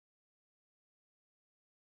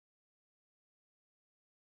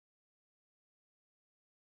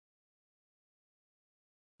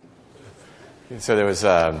So there was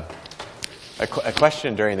a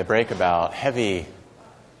question during the break about heavy.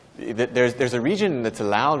 There's a region that's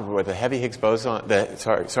allowed where the heavy Higgs boson,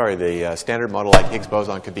 the standard model like Higgs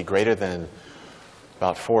boson could be greater than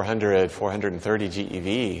about 430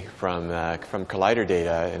 GeV from collider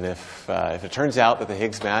data. And if it turns out that the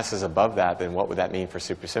Higgs mass is above that, then what would that mean for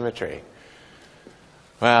supersymmetry?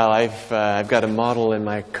 Well, I've got a model in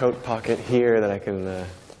my coat pocket here that I can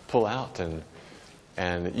pull out,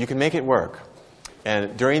 and you can make it work.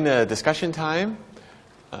 And during the discussion time,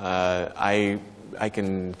 I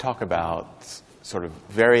can talk about sort of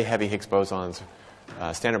very heavy Higgs bosons,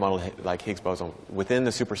 standard model like Higgs boson within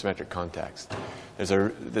the supersymmetric context.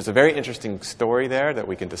 There's a very interesting story there that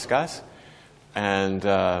we can discuss, and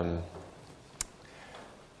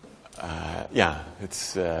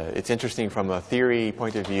it's interesting from a theory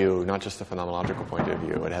point of view, not just a phenomenological point of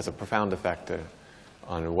view. It has a profound effect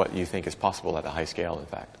on what you think is possible at a high scale, in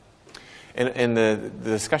fact. And the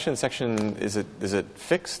discussion section, is it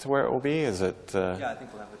fixed where it will be? Is it? Yeah, I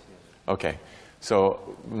think we'll have it here. Okay.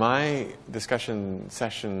 So my discussion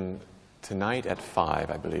session tonight at 5,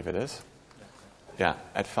 I believe it is. Yeah,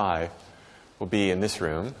 at 5 will be in this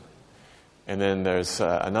room. And then there's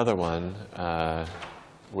another one,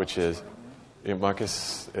 which is,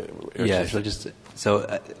 Marcus? Yeah, so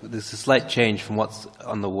there's a slight change from what's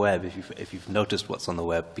on the web, if you've noticed what's on the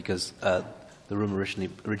web, because the room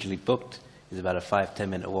originally booked is about a 5-10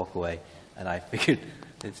 minute walk away, and I figured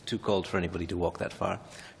it's too cold for anybody to walk that far.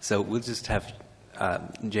 So we'll just have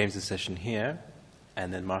James's session here,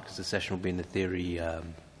 and then Marcus's session will be in the theory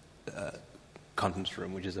conference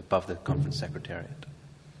room, which is above the conference secretariat.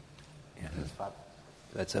 Yeah,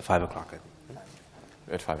 that's at 5 o'clock.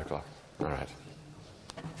 At 5 o'clock. All right.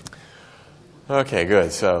 Okay,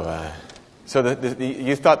 good. So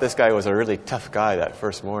you thought this guy was a really tough guy that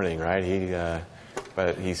first morning, right?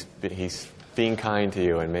 But he's being kind to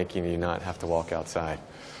you and making you not have to walk outside.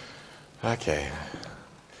 Okay.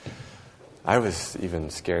 I was even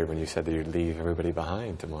scared when you said that you'd leave everybody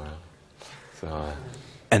behind tomorrow. So.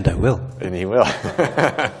 And I will. And he will.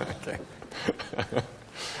 Okay.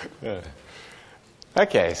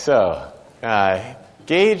 Okay. So.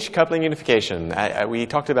 Gauge coupling unification. We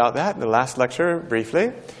talked about that in the last lecture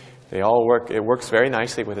briefly. They all work. It works very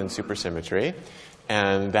nicely within supersymmetry,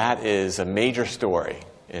 and that is a major story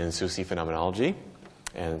in SUSY phenomenology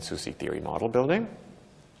and SUSY theory model building.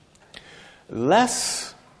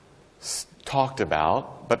 Less talked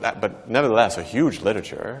about, but nevertheless a huge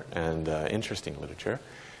literature and interesting literature,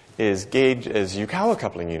 is Yukawa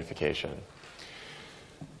coupling unification.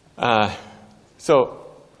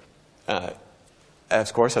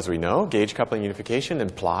 Of course, as we know, gauge coupling unification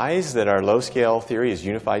implies that our low-scale theory is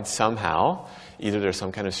unified somehow. Either there's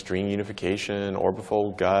some kind of string unification,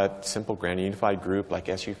 orbifold gut, simple grand unified group like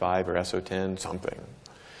SU5 or SO10, something.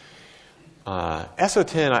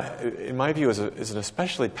 SO10, in my view, is an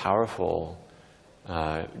especially powerful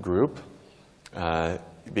group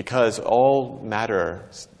because all matter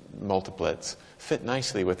multiplets fit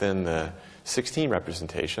nicely within the 16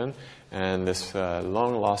 representation. And this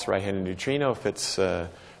long lost right-handed neutrino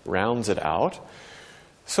rounds it out.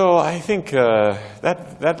 So I think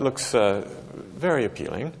that looks very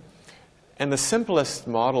appealing. And the simplest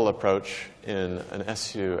model approach in an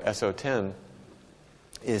SO10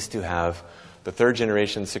 is to have the third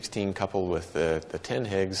generation 16 coupled with the 10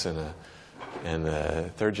 Higgs and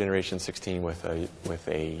the third generation 16 with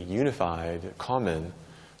a unified common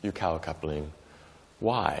Yukawa coupling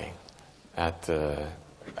Y at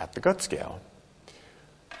the gut scale.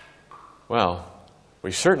 Well,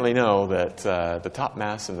 we certainly know that the top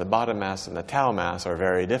mass and the bottom mass and the tau mass are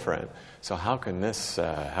very different. So how can this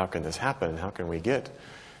happen? How can we get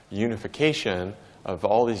unification of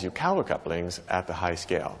all these Yukawa couplings at the high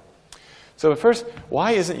scale? So first,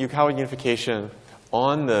 why isn't Yukawa unification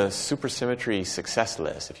on the supersymmetry success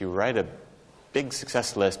list? If you write a big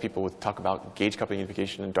success list, people would talk about gauge coupling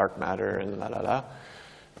unification and dark matter and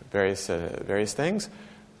various things.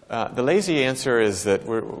 The lazy answer is that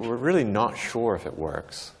we're really not sure if it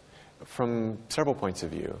works from several points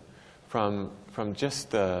of view. From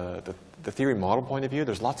just the theory model point of view,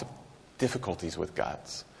 there's lots of difficulties with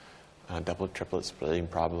guts. Doublet, triplet splitting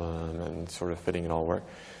problem and sort of fitting it all work.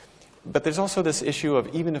 But there's also this issue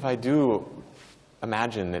of even if I do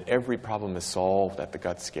imagine that every problem is solved at the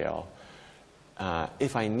gut scale,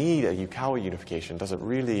 if I need a Yukawa unification,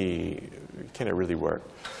 can it really work?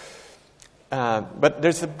 But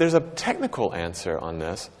there's a technical answer on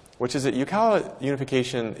this, which is that Yukawa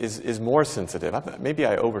unification is more sensitive. Maybe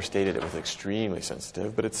I overstated it with extremely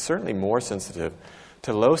sensitive, but it's certainly more sensitive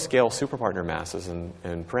to low-scale superpartner masses and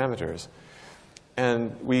parameters.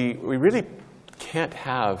 And we really can't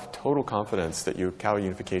have total confidence that Yukawa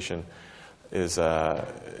unification is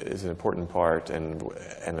an important part and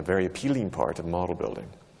a very appealing part of model building.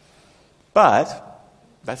 But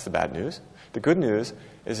that's the bad news. The good news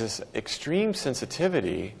is this extreme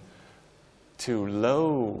sensitivity to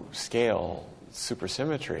low-scale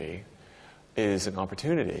supersymmetry is an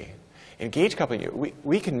opportunity. In gauge coupling,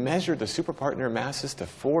 we can measure the superpartner masses to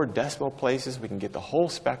 4 decimal places. We can get the whole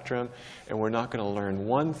spectrum, and we're not going to learn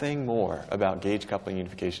one thing more about gauge coupling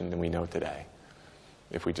unification than we know today,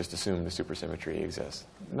 if we just assume the supersymmetry exists.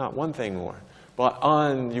 Not one thing more. But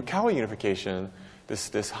on Yukawa unification,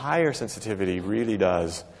 this higher sensitivity really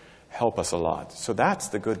does help us a lot. So that's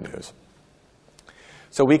the good news.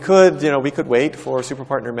 So we could wait for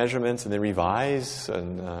superpartner measurements and then revise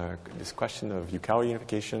this question of Yukawa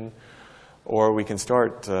unification, or we can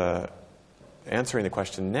start answering the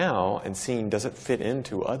question now and seeing, does it fit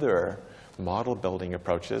into other model building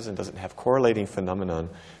approaches, and does it have correlating phenomenon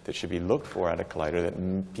that should be looked for at a collider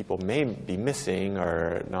that people may be missing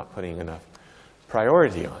or not putting enough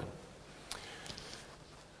priority on.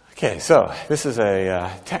 Okay, so this is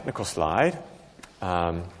a technical slide.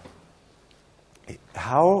 How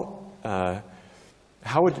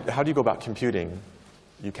do you go about computing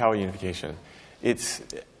Yukawa unification? It's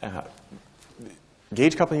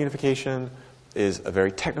gauge coupling unification is a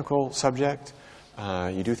very technical subject.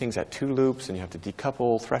 You do things at 2 loops, and you have to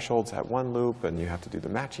decouple thresholds at 1 loop, and you have to do the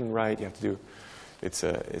matching right. You have to do it's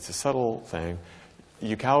a subtle thing.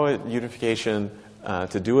 Yukawa unification,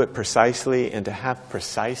 to do it precisely and to have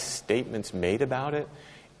precise statements made about it,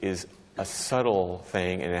 is a subtle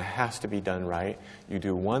thing, and it has to be done right. You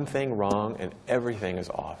do one thing wrong, and everything is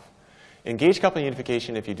off. In gauge coupling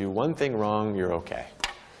unification, if you do one thing wrong, you're okay.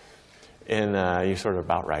 And you're sort of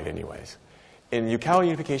about right anyways. In Yukawa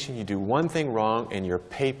unification, you do one thing wrong, and your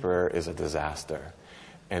paper is a disaster.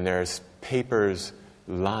 And there's papers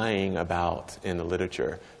lying about in the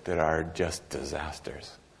literature that are just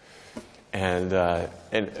disasters. And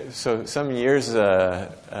so some years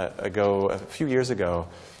ago, a few years ago,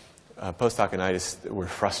 a postdoc and I just were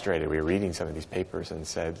frustrated. We were reading some of these papers and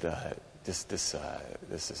said, this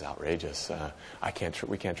is outrageous.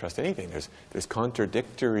 We can't trust anything. There's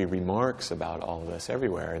contradictory remarks about all of this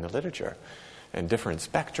everywhere in the literature, and different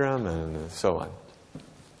spectrum and so on.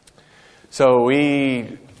 So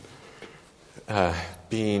we,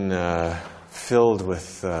 being filled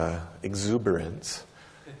with exuberance,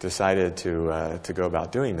 decided to go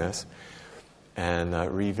about doing this and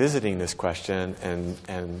revisiting this question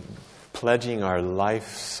and pledging our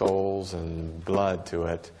life, souls, and blood to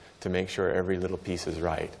it to make sure every little piece is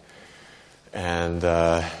right. And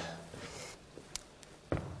I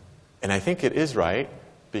think it is right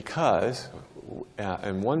because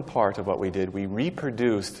in one part of what we did, we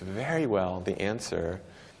reproduced very well the answer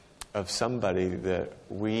of somebody that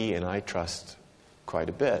we and I trust quite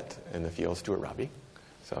a bit in the field, Stuart Robbie.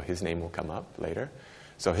 So his name will come up later.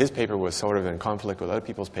 So his paper was sort of in conflict with other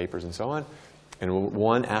people's papers and so on. And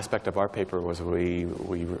one aspect of our paper was we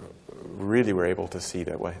really were able to see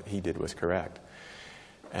that what he did was correct.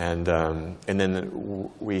 And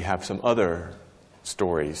then we have some other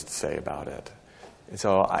stories to say about it. And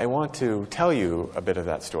so I want to tell you a bit of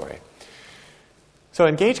that story. So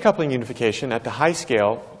in gauge coupling unification at the high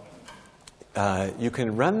scale, you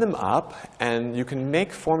can run them up and you can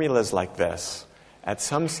make formulas like this. At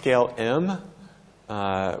some scale m,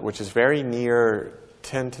 which is very near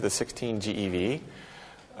 10 to the 16 GeV,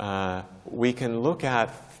 we can look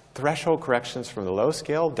at threshold corrections from the low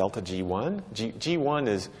scale, delta G1. G1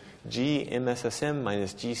 is G MSSM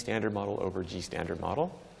minus G standard model over G standard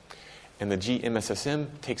model. And the G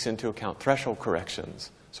MSSM takes into account threshold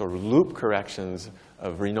corrections, so loop corrections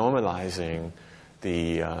of renormalizing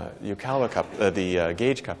the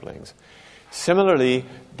gauge couplings. Similarly,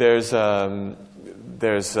 there's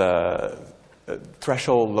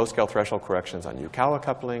threshold, low-scale threshold corrections on Yukawa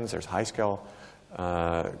couplings. There's high-scale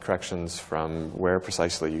corrections from where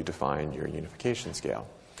precisely you define your unification scale.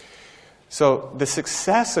 So the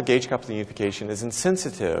success of gauge coupling unification is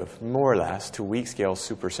insensitive, more or less, to weak-scale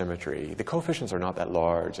supersymmetry. The coefficients are not that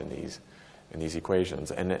large in these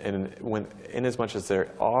equations, and inasmuch as there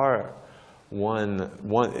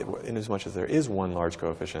is one large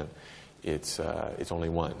coefficient, it's only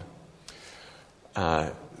one.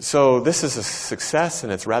 So this is a success,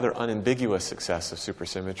 and it's rather unambiguous success of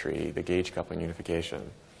supersymmetry, the gauge coupling unification.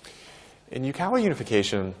 In Yukawa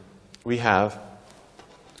unification, we have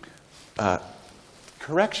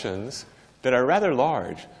corrections that are rather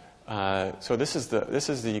large. So this is the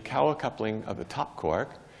Yukawa coupling of the top quark,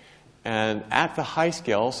 and at the high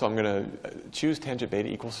scale, so I'm going to choose tangent beta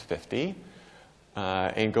equals 50.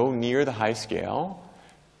 and go near the high scale.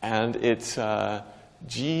 And it's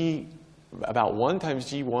G, about 1 times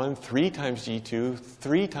G1, 3 times G2,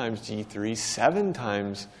 3 times G3, 7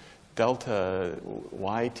 times delta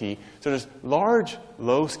YT. So there's large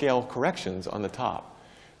low-scale corrections on the top.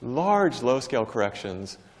 Large low-scale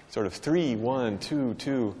corrections, sort of 3, 1, 2,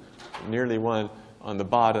 2, nearly 1 on the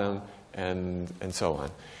bottom, and so on.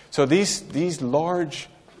 So these large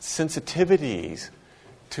sensitivities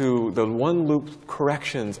to the one-loop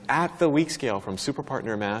corrections at the weak scale from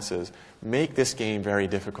superpartner masses make this game very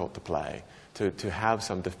difficult to play, to have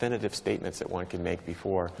some definitive statements that one can make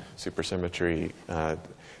before supersymmetry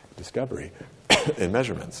discovery and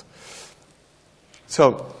measurements.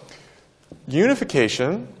 So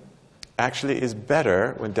unification actually is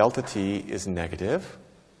better when delta t is negative.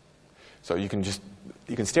 So you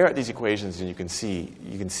can stare at these equations and you can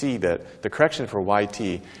see that the correction for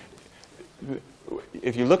yt,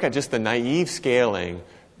 if you look at just the naive scaling,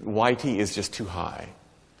 yt is just too high.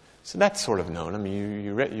 So that's sort of known. I mean,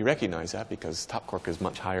 you recognize that because top quark is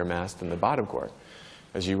much higher mass than the bottom quark.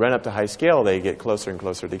 As you run up to high scale, they get closer and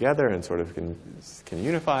closer together and sort of can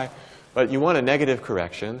unify. But you want a negative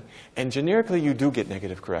correction, and generically you do get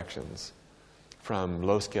negative corrections from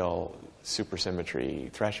low-scale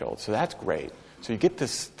supersymmetry thresholds. So that's great. So you get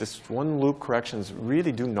this one-loop corrections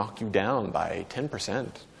really do knock you down by 10%.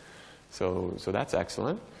 So that's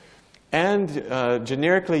excellent. And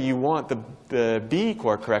generically, you want the B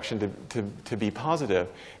quark correction to be positive,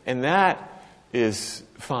 and that is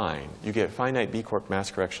fine. You get finite B quark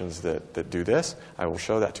mass corrections that do this. I will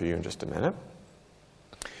show that to you in just a minute.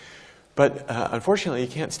 But unfortunately, you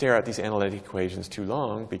can't stare at these analytic equations too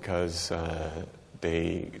long because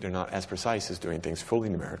they're not as precise as doing things fully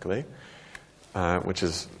numerically, which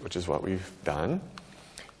is what we've done.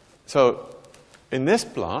 So in this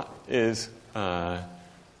plot is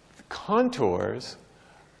contours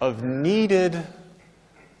of needed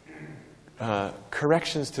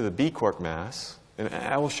corrections to the B quark mass. And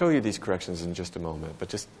I will show you these corrections in just a moment, but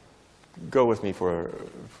just go with me for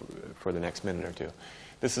the next minute or two.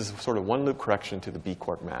 This is sort of one loop correction to the B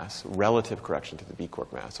quark mass, relative correction to the B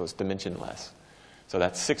quark mass, so it's dimensionless. So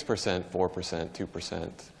that's 6%, 4%,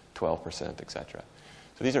 2%, 12%, etc.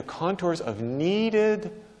 So these are contours of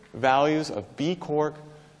needed values of B quark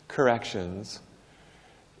corrections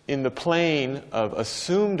in the plane of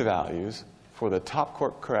assumed values for the top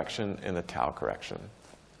quark correction and the tau correction.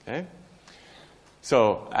 Okay?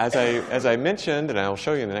 So as I mentioned, and I'll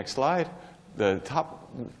show you in the next slide, the top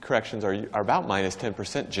corrections are about minus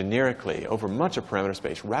 10% generically over much of parameter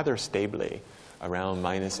space, rather stably, around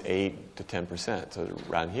minus 8 to 10%, so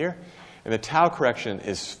around here. And the tau correction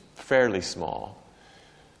is fairly small.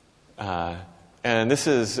 And this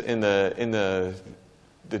is in the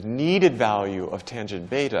needed value of tangent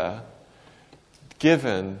beta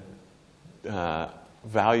given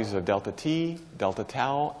values of delta t, delta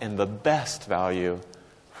tau, and the best value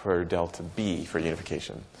for delta b for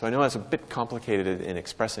unification. So I know that's a bit complicated in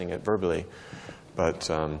expressing it verbally, but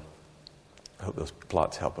I hope those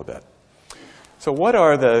plots help a bit. So what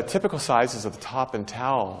are the typical sizes of the top and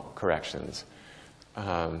tau corrections?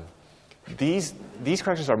 These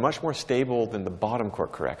corrections are much more stable than the bottom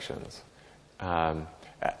quark corrections.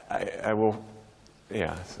 I will,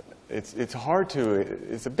 yeah. It's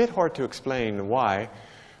a bit hard to explain why,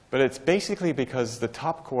 but it's basically because the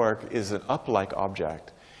top quark is an up-like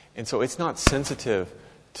object, and so it's not sensitive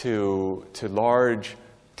to large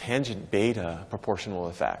tangent beta proportional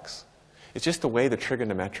effects. It's just the way the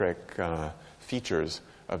trigonometric features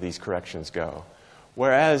of these corrections go.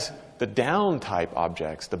 Whereas the down-type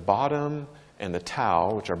objects, the bottom and the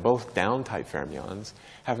tau, which are both down-type fermions,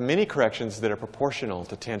 have many corrections that are proportional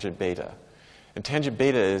to tangent beta. And tangent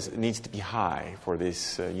beta needs to be high for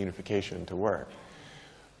this unification to work.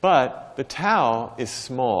 But the tau is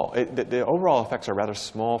small. The overall effects are rather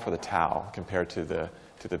small for the tau compared to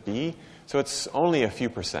the B. So it's only a few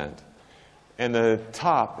percent. And the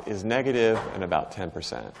top is negative and about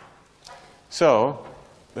 10%. So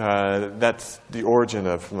that's the origin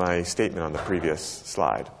of my statement on the previous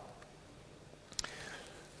slide.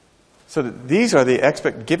 So these are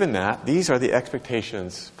given that, these are the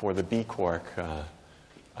expectations for the B quark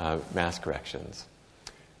mass corrections.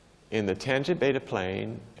 In the tangent beta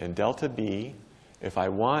plane in delta B, if I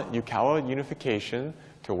want Yukawa unification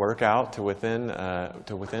to work out to within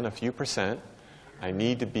a few percent, I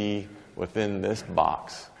need to be within this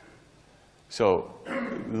box. So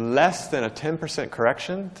less than a 10%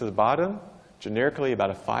 correction to the bottom, generically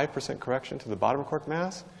about a 5% correction to the bottom quark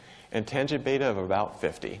mass, and tangent beta of about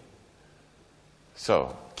 50.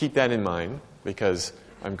 So keep that in mind, because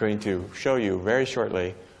I'm going to show you very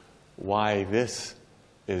shortly why this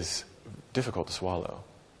is difficult to swallow.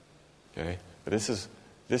 Okay? But this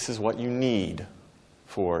is what you need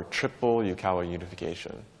for triple Yukawa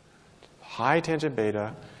unification. High tangent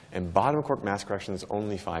beta and bottom quark mass correction is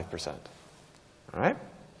only 5%. All right?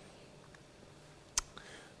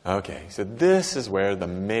 Okay, so this is where the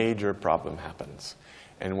major problem happens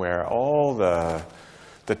and where all the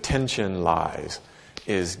tension lies,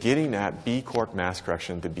 is getting that B quark mass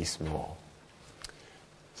correction to be small.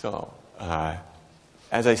 So,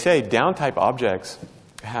 as I say, down-type objects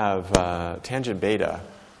have tangent beta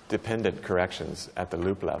dependent corrections at the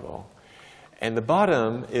loop level. And the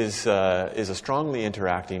bottom is a strongly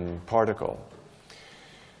interacting particle.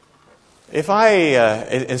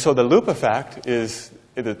 And so the loop effect is,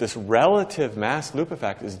 this relative mass loop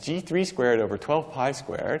effect is G3 squared over 12 pi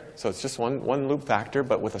squared. So it's just one loop factor,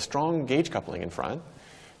 but with a strong gauge coupling in front,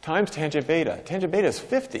 times tangent beta. Tangent beta is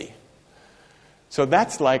 50. So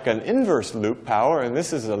that's like an inverse loop power, and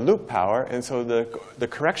this is a loop power. And so the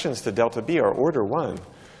corrections to delta B are order 1.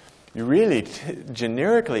 You really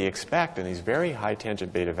generically expect in these very high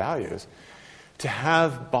tangent beta values to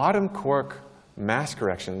have bottom quark mass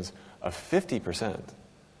corrections of 50%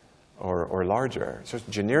 or larger. So it's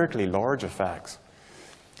generically large effects.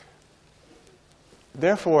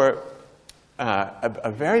 Therefore,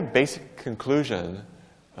 a very basic conclusion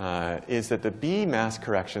is that the B mass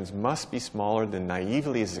corrections must be smaller than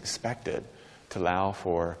naively is expected to allow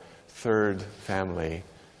for third family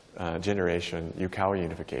generation Yukawa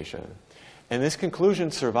unification. And this conclusion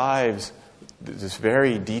survives this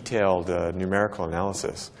very detailed numerical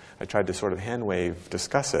analysis. I tried to sort of hand-wave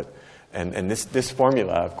discuss it. And this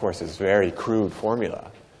formula, of course, is a very crude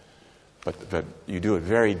formula. But you do it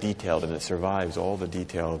very detailed, and it survives all the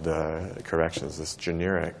detailed corrections, this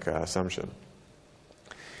generic assumption.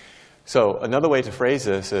 So another way to phrase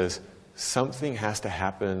this is something has to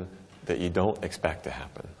happen that you don't expect to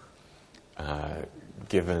happen,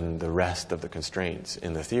 given the rest of the constraints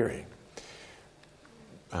in the theory.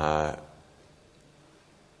 Okay,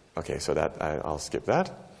 so I'll skip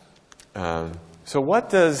that. So what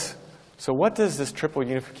does this triple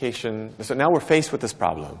unification? So now we're faced with this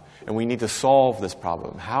problem, and we need to solve this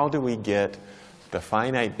problem. How do we get the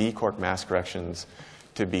finite B quark mass corrections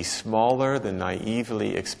to be smaller than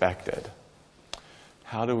naively expected?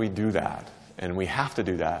 How do we do that? And we have to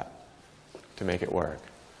do that to make it work.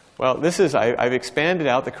 Well, I've expanded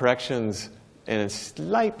out the corrections in a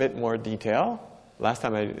slight bit more detail. Last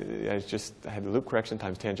time I had the loop correction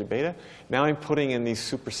times tangent beta. Now I'm putting in these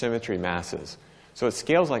supersymmetry masses. So it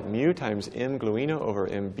scales like mu times m gluino over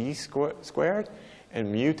mb squared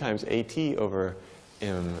and mu times at over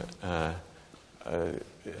m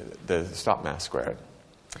the stop mass squared.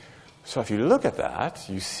 So if you look at that,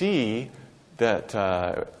 you see that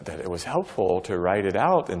it was helpful to write it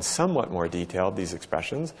out in somewhat more detail, these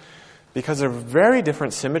expressions, because they're very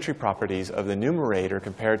different symmetry properties of the numerator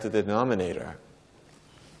compared to the denominator.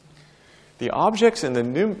 The objects in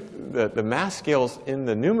the mass scales in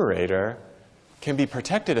the numerator can be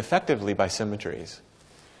protected effectively by symmetries.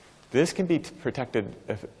 This can be protected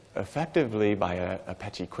effectively by a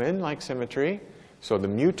Peccei-Quinn-like symmetry. So the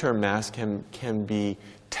mu term mass can be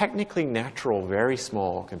technically natural, very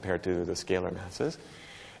small compared to the scalar masses.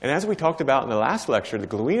 And as we talked about in the last lecture, the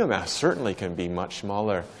gluino mass certainly can be much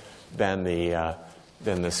smaller than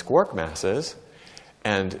the squark masses.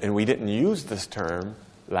 And we didn't use this term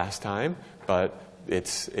last time, but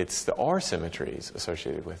it's the R symmetries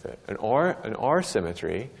associated with it. An R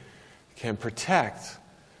symmetry can protect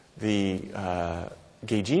the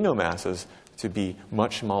gaugino masses to be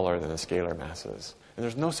much smaller than the scalar masses. And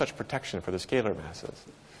there's no such protection for the scalar masses.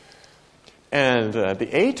 And the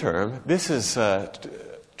A term, this is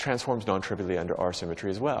transforms non-trivially under R symmetry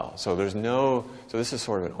as well. So this is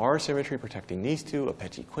sort of an R symmetry protecting these two. A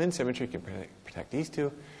Peccei-Quinn symmetry can protect these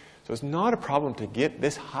two. So it's not a problem to get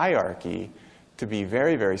this hierarchy to be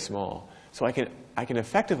very, very small. So I can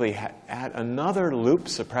effectively add another loop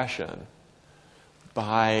suppression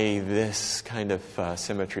by this kind of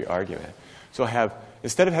symmetry argument. So I have,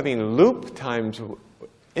 instead of having loop times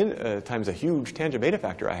a huge tangent beta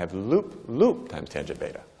factor, I have loop times tangent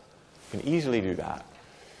beta. I can easily do that.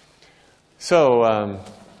 So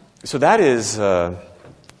that's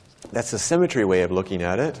the symmetry way of looking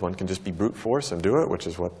at it. One can just be brute force and do it, which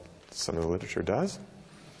is what some of the literature does.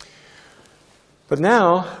 But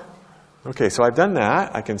now, okay, so I've done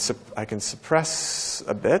that. I can suppress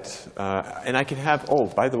a bit, and I can have. Oh,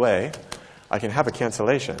 by the way, I can have a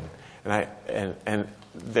cancellation, and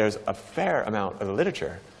there's a fair amount of the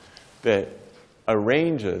literature that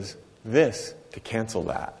arranges this to cancel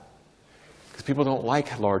that. Because people don't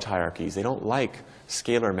like large hierarchies. They don't like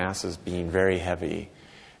scalar masses being very heavy.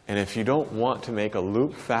 And if you don't want to make a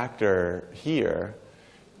loop factor here,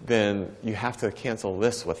 then you have to cancel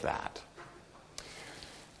this with that.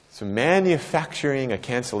 So manufacturing a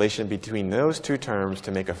cancellation between those two terms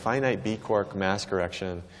to make a finite B-quark mass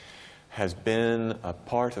correction has been a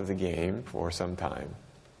part of the game for some time.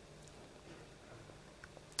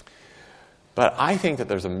 But I think that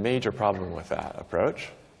there's a major problem with that approach.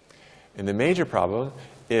 And the major problem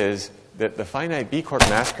is that the finite B-quark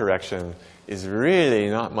mass correction is really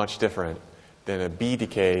not much different than a B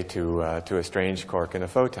decay to a strange quark in a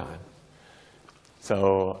photon.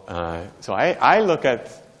 So I look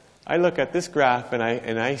at this graph and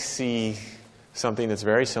I see something that's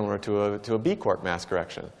very similar to a B quark mass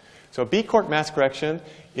correction. So a B quark mass correction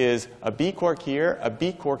is a B quark here, a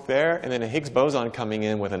B quark there, and then a Higgs boson coming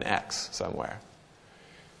in with an X somewhere.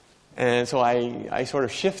 And so I sort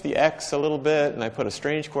of shift the X a little bit, and I put a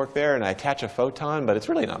strange quark there, and I attach a photon, but it's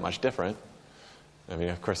really not much different. I mean,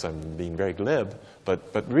 of course, I'm being very glib,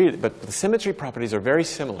 but the symmetry properties are very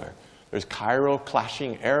similar. There's chiral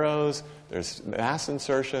clashing arrows, there's mass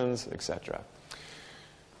insertions, etc.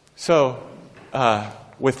 So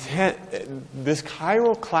with this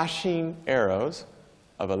chiral clashing arrows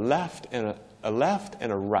of a left and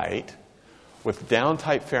a right with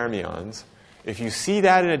down-type fermions, if you see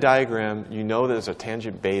that in a diagram, you know there's a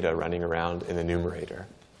tangent beta running around in the numerator,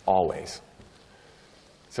 always.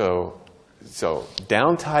 So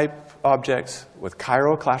down-type objects with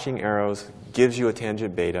chiral clashing arrows gives you a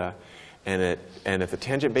tangent beta, and if the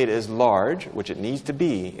tangent beta is large, which it needs to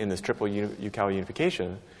be in this triple Yukawa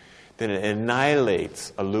unification, then it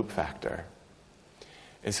annihilates a loop factor.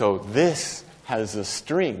 And so this has the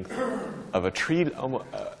strength of a tree,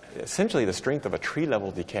 essentially the strength of a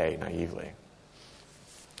tree-level decay, naively.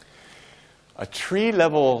 A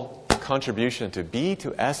tree-level contribution to B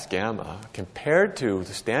to S gamma compared to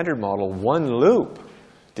the standard model one loop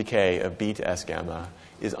decay of B to S gamma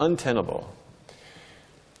is untenable.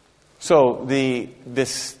 So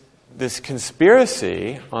this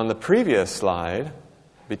conspiracy on the previous slide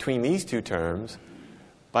between these two terms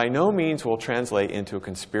by no means will translate into a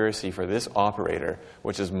conspiracy for this operator,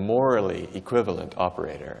 which is morally equivalent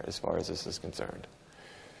operator as far as this is concerned.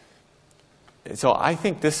 So I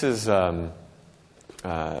think this is a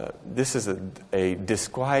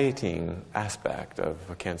disquieting aspect of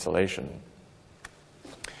a cancellation.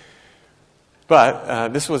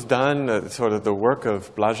 But this was done, sort of the work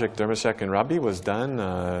of Blazek, Dermashek, and Rabi was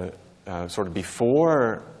done sort of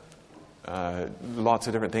before lots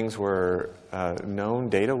of different things were known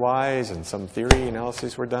data-wise, and some theory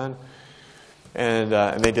analyses were done. And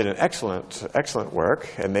they did an excellent work,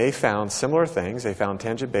 and they found similar things. They found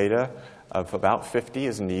tangent beta of about 50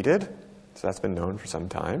 is needed, so that's been known for some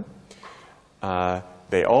time.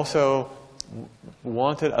 They also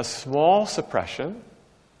wanted a small suppression.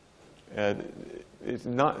 It's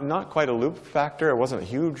not quite a loop factor. It wasn't a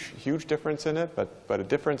huge difference in it, but a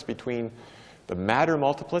difference between the matter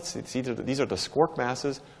multiplets. These are the squark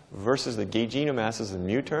masses versus the gaugino masses in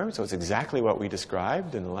mu terms. So it's exactly what we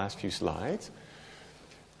described in the last few slides.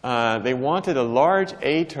 They wanted a large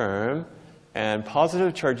A term and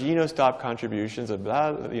positive Chargino stop contributions of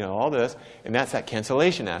all this, and that's that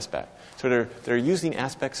cancellation aspect. So they're using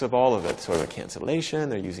aspects of all of it, sort of a cancellation.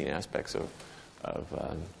 They're using aspects of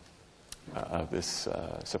this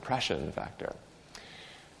suppression factor.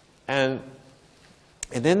 And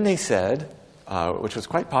then they said, which was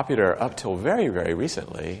quite popular up till very, very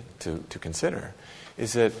recently to consider,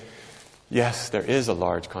 is that, yes, there is a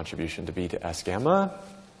large contribution to B to S gamma,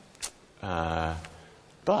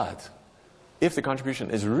 but if the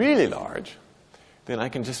contribution is really large, then I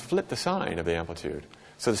can just flip the sign of the amplitude.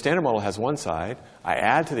 So the standard model has one side. I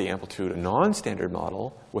add to the amplitude a non-standard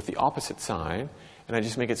model with the opposite sign, and I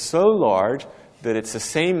just make it so large that it's the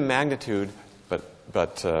same magnitude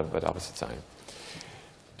but opposite sign.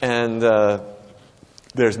 And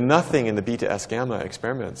there's nothing in the B to S gamma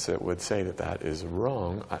experiments that would say that that is a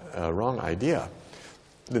wrong idea.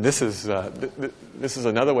 This is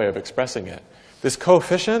another way of expressing it. This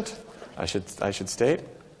coefficient, I should state,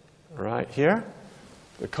 right here,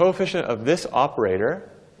 the coefficient of this operator,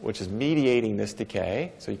 which is mediating this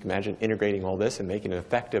decay. So you can imagine integrating all this and making an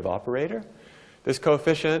effective operator. This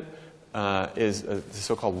coefficient is the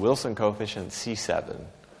so-called Wilson coefficient C7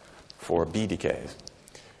 for B decays.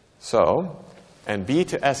 So, and B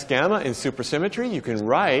to S gamma in supersymmetry you can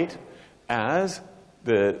write as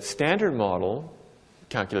the standard model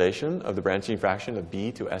calculation of the branching fraction of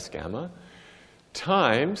B to S gamma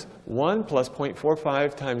times 1 plus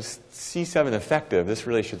 0.45 times C7 effective. This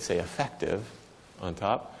really should say effective on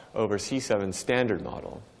top, over C7 standard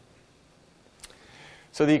model.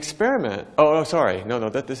 So the experiment, sorry, no,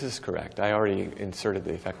 this is correct. I already inserted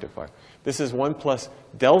the effective part. This is 1 plus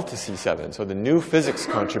delta C7, so the new physics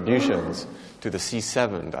contributions to the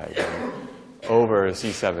C7 diagram over a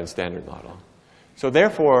C7 standard model. So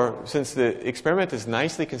therefore, since the experiment is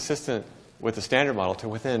nicely consistent with the standard model to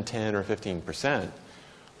within 10 or 15%,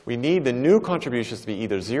 we need the new contributions to be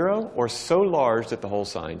either 0 or so large that the whole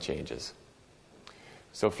sign changes.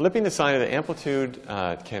 So flipping the sign of the amplitude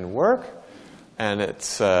can work, and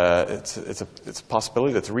it's a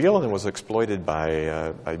possibility that's real and was exploited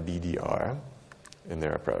by BDR in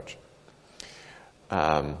their approach.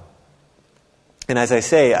 And as I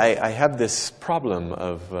say, I have this problem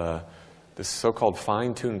of this so-called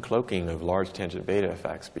fine-tuned cloaking of large tangent beta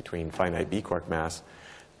effects between finite B quark mass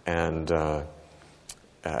and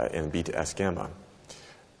B to S gamma.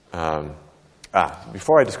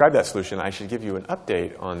 Before I describe that solution, I should give you an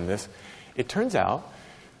update on this. It turns out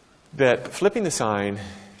that flipping the sign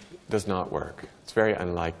does not work. It's very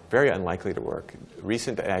unlikely to work.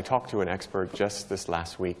 I talked to an expert just this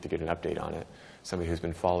last week to get an update on it, somebody who's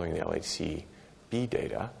been following the LHC-B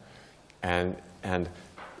data. And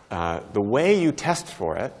the way you test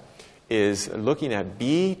for it is looking at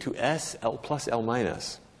B to S, L plus, L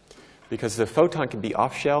minus. Because the photon can be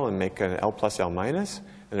off shell and make an L plus, L minus,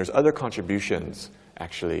 and there's other contributions,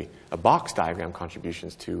 actually, a box diagram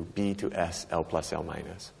contributions to B to S, L plus, L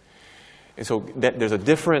minus. And so there's a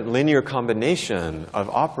different linear combination of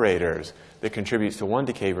operators that contributes to one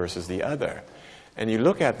decay versus the other. And you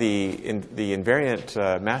look at the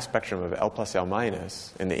invariant mass spectrum of L plus, L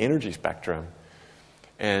minus in the energy spectrum,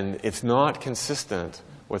 and it's not consistent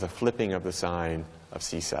with a flipping of the sign of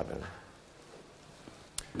C7.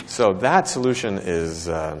 So that solution is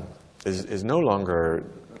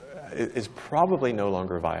probably no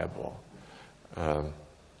longer viable.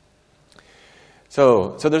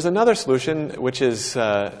 So there's another solution which is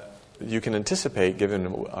you can anticipate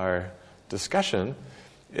given our discussion,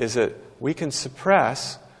 is that we can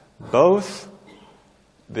suppress both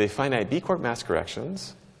the finite B quark mass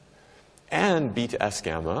corrections and B to S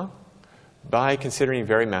gamma by considering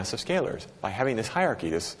very massive scalars, by having this hierarchy,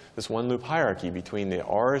 this one-loop hierarchy between the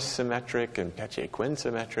R-symmetric and Peccei-Quinn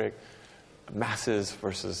symmetric masses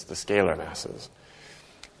versus the scalar masses.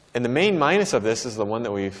 And the main minus of this is the one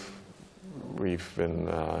that we've been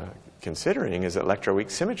considering, is that electroweak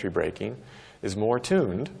symmetry breaking is more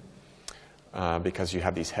tuned because you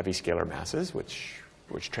have these heavy scalar masses, which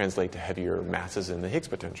translate to heavier masses in the Higgs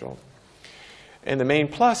potential. And the main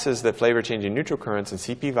plus is that flavor changing neutral currents and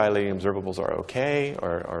CP violating observables are okay,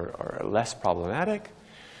 or less problematic.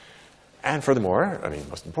 And furthermore,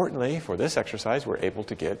 most importantly, for this exercise, we're able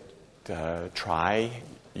to get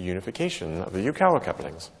tri-unification of the Yukawa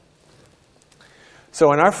couplings.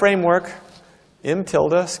 So in our framework, M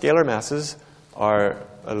tilde scalar masses are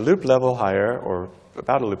a loop level higher, or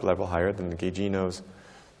about a loop level higher than the gauginos,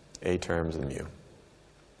 A terms, and mu.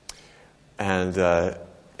 And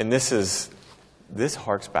this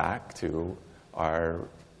harks back to our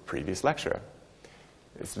previous lecture.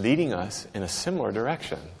 It's leading us in a similar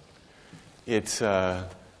direction. It's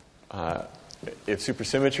if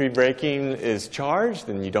supersymmetry breaking is charged,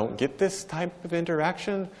 then you don't get this type of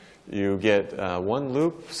interaction. You get one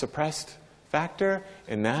loop suppressed factor,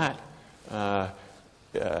 and that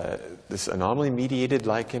this anomaly-mediated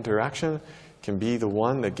like interaction can be the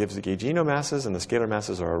one that gives the gaugino masses, and the scalar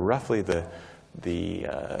masses are roughly the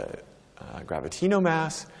gravitino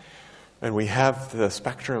mass, and we have the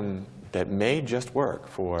spectrum that may just work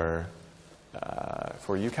for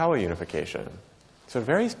Yukawa unification. So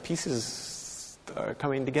various pieces are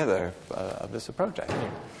coming together of this approach, I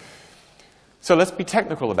think. So let's be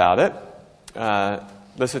technical about it.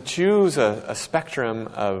 Let's choose a spectrum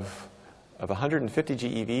of 150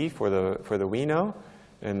 GeV for the Wino,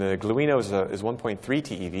 and the gluino is 1.3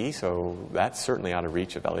 TeV, so that's certainly out of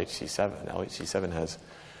reach of LHC7. LHC7 has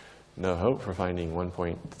no hope for finding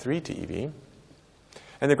 1.3 TeV.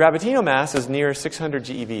 And the gravitino mass is near 600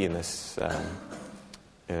 GeV in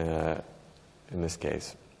this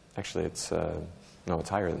case. Actually, it's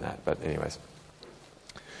higher than that, but anyways.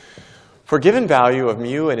 For a given value of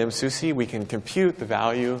mu and m SUSY, we can compute the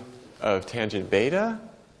value of tangent beta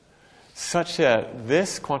such that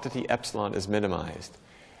this quantity epsilon is minimized.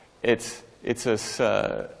 It's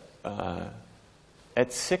a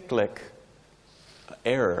cyclic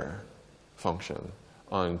error function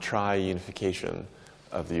on tri-unification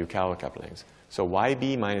of the Yukawa couplings. So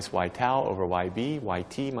YB minus Y tau over YB,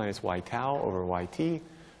 YT minus Y tau over YT,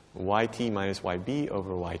 YT minus YB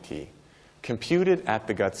over YT, computed at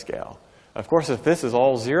the gut scale. Of course, if this is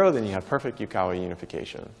all 0, then you have perfect Yukawa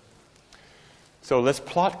unification. So let's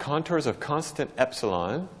plot contours of constant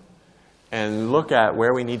epsilon and look at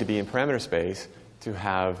where we need to be in parameter space to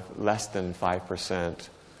have less than 5%,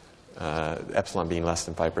 epsilon being less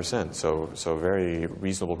than 5%. So very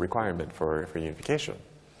reasonable requirement for unification.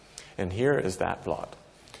 And here is that plot.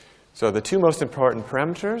 So the two most important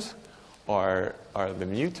parameters are the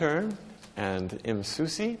mu term and m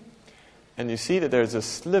susi. And you see that there's a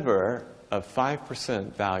sliver of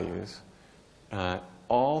 5% values.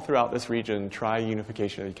 All throughout this region,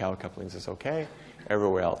 tri-unification of Yukawa couplings is okay.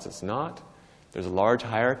 Everywhere else it's not. There's a large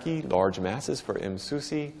hierarchy, large masses for m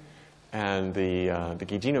susi, and the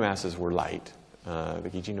Gijino masses were light. The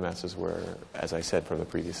Gijino masses were, as I said from the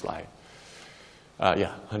previous slide,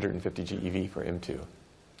 150 GeV for m2.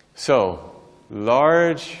 So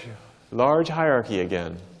large hierarchy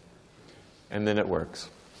again, and then it works.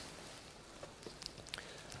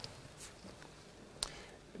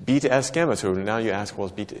 Beta S gamma. So now you ask, well,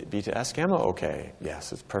 is beta S gamma okay?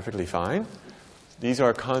 Yes, it's perfectly fine. These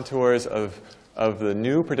are contours of the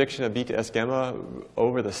new prediction of beta S gamma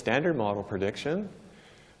over the standard model prediction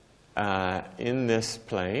in this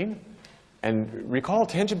plane. And recall,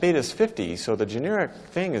 tangent beta is 50, so the generic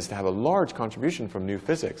thing is to have a large contribution from new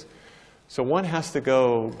physics. So one has to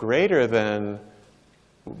go greater than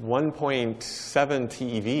 1.7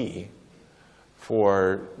 TeV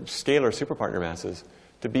for scalar superpartner masses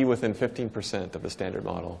to be within 15% of the standard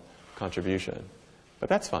model contribution. But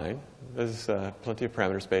that's fine. There's plenty of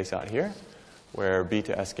parameter space out here where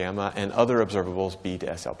beta S gamma and other observables,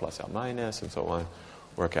 beta SL plus L minus, and so on,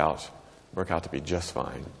 work out to be just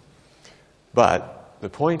fine. But the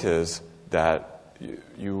point is that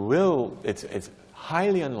it's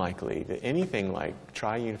highly unlikely that anything like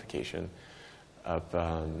tri-unification of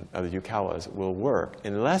the Yukawas will work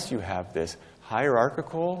unless you have this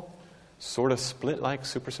hierarchical, sort of split-like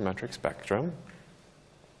supersymmetric spectrum,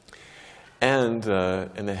 and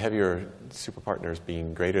the heavier superpartners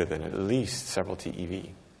being greater than at least several TeV.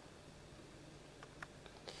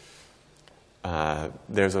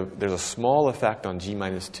 There's a small effect on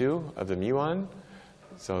G-2 of the muon,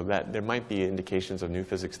 so that there might be indications of new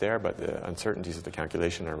physics there, but the uncertainties of the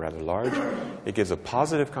calculation are rather large. It gives a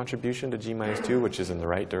positive contribution to G-2, which is in the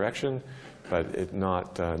right direction, but it's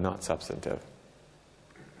not substantive.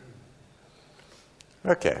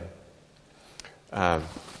 Okay.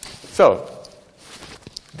 So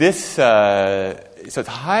it's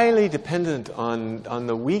highly dependent on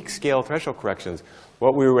the weak scale threshold corrections.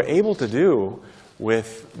 What we were able to do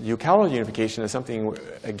with Yukawa unification is something,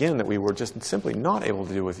 again, that we were just simply not able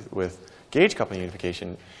to do with gauge coupling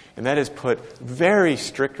unification, and that is put very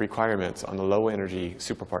strict requirements on the low energy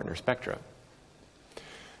superpartner spectra.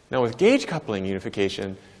 Now with gauge coupling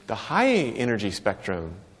unification, the high energy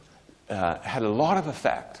spectrum had a lot of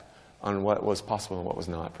effect on what was possible and what was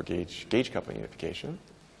not for gauge coupling unification,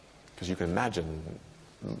 because you can imagine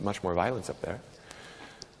much more violence up there.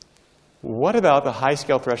 What about the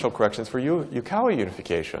high-scale threshold corrections for Yukawa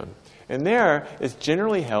unification? And there, it's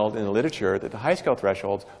generally held in the literature that the high-scale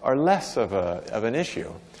thresholds are less of an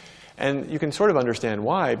issue. And you can sort of understand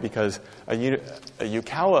why, because a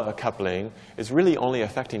Yukawa coupling is really only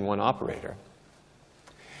affecting one operator.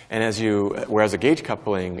 And whereas a gauge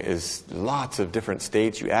coupling is lots of different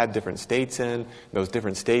states, you add different states in, those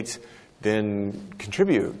different states then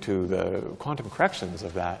contribute to the quantum corrections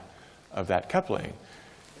of that coupling.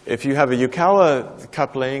 If you have a Yukawa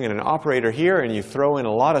coupling and an operator here, and you throw in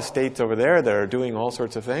a lot of states over there that are doing all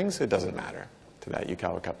sorts of things, it doesn't matter to that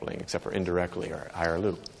Yukawa coupling, except for indirectly or higher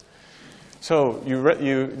loop. So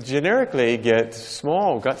you generically get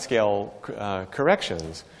small gut scale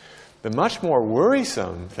corrections. The much more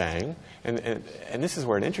worrisome thing, and this is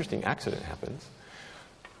where an interesting accident happens,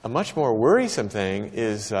 a much more worrisome thing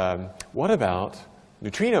is what about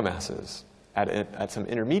neutrino masses at some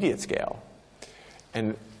intermediate scale?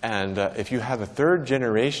 And if you have a third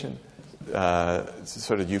generation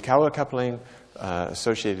sort of Yukawa coupling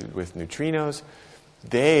associated with neutrinos,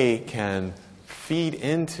 they can feed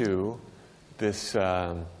into this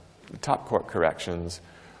top quark corrections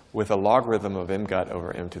with a logarithm of m gut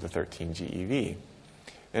over m to the 13 GeV.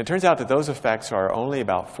 And it turns out that those effects are only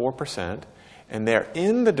about 4%, and they're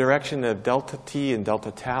in the direction of delta t and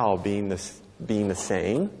delta tau being the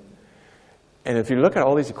same. And if you look at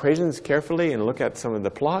all these equations carefully and look at some of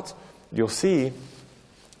the plots, you'll see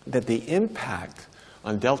that the impact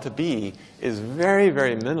on delta B is very,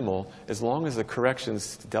 very minimal as long as the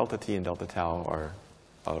corrections to delta T and delta tau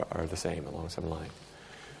are the same along some line.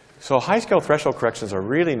 So high-scale threshold corrections are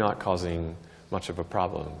really not causing much of a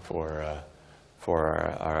problem for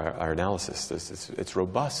our analysis. It's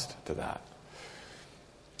robust to that.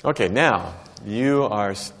 Okay, now, you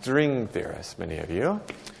are string theorists, many of you,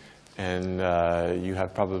 and you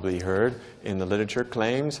have probably heard in the literature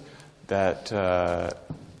claims that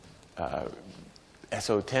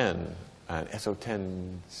SO10,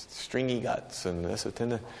 SO10 stringy guts, and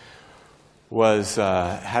SO10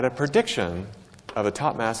 had a prediction of a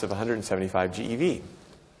top mass of 175 GeV,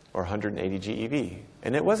 or 180 GeV.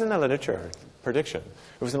 And it wasn't a literature prediction.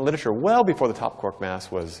 It was in the literature well before the top quark mass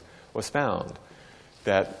was found,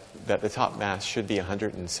 that the top mass should be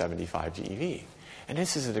 175 GeV. And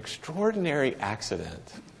this is an extraordinary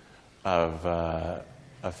accident of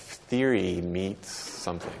theory meets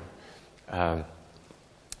something. And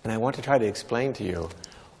I want to try to explain to you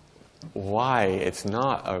why it's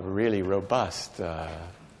not a really robust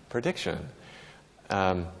prediction.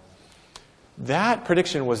 That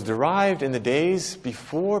prediction was derived in the days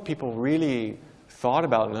before people really thought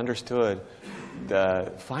about and understood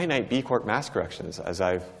the finite B-quark mass corrections, as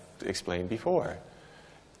I've explained before.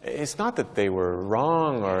 It's not that they were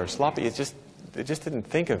wrong or sloppy. They just didn't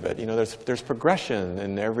think of it. You know, there's progression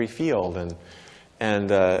in every field, and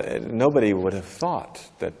nobody would have thought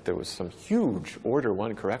that there was some huge order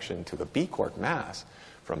 1 correction to the B-quark mass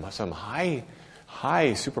from some high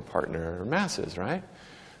superpartner masses, right?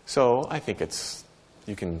 So I think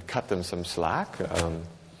you can cut them some slack.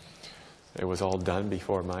 It was all done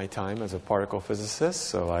before my time as a particle physicist,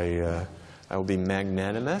 so I will be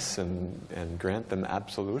magnanimous and grant them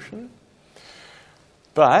absolution.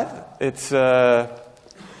 But it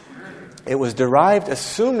was derived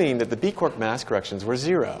assuming that the B-quark mass corrections were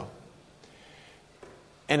 0.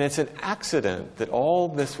 And it's an accident that all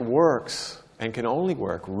this works and can only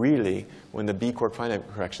work, really, when the B-quark finite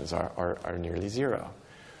corrections are nearly 0.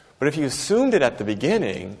 But if you assumed it at the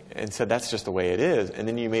beginning and said that's just the way it is, and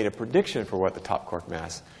then you made a prediction for what the top quark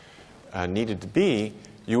mass needed to be,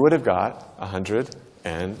 you would have got 100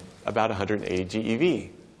 and about 180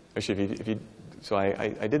 GeV. Actually, so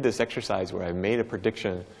I did this exercise where I made a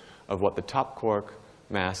prediction of what the top quark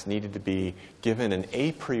mass needed to be given an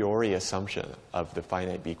a priori assumption of the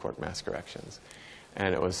finite B-quark mass corrections.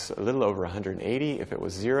 And it was a little over 180 if it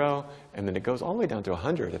was 0, and then it goes all the way down to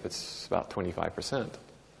 100 if it's about 25%.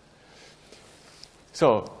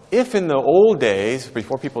 So if in the old days,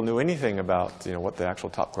 before people knew anything about what the actual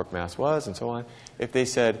top quark mass was and so on, if they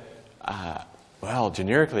said, well,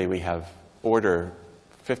 generically we have order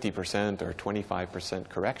 50% or 25%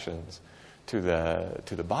 corrections to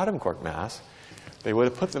the bottom quark mass, they would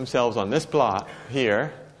have put themselves on this plot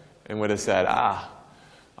here and would have said,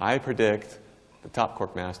 I predict the top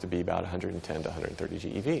quark mass to be about 110 to 130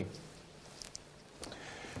 GeV.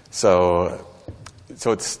 So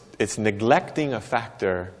it's neglecting a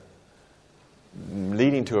factor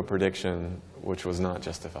leading to a prediction which was not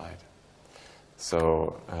justified.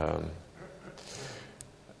 So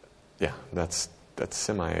yeah, that's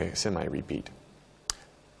semi-repeat.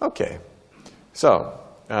 Okay, so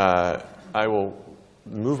I will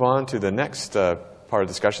move on to the next part of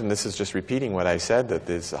the discussion. This is just repeating what I said, that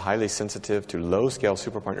it's highly sensitive to low-scale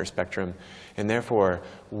superpartner spectrum, and therefore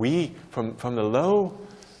we, from the low,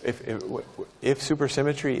 if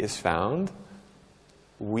supersymmetry is found,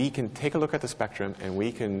 we can take a look at the spectrum and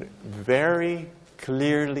we can very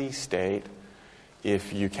clearly state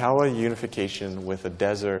if Yukawa unification with a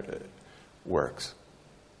desert works.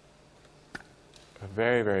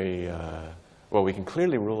 Very, very, well, we can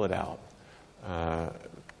clearly rule it out.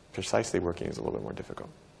 Precisely working is a little bit more difficult.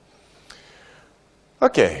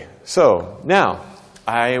 Okay, so now,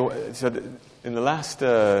 in the last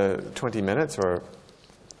 20 minutes or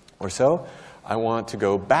so, I want to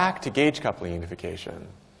go back to gauge coupling unification.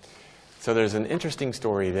 So there's an interesting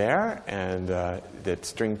story there, and that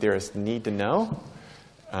string theorists need to know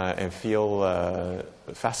and feel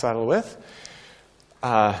facile with.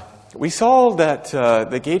 We saw that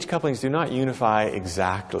the gauge couplings do not unify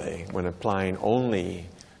exactly when applying only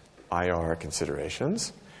IR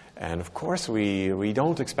considerations. And of course, we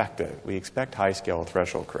don't expect it. We expect high-scale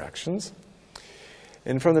threshold corrections.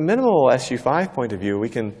 And from the minimal SU5 point of view, we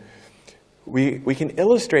can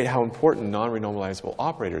illustrate how important non-renormalizable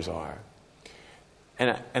operators are.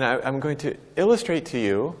 And I'm going to illustrate to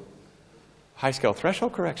you high-scale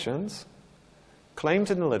threshold corrections, claims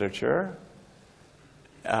in the literature,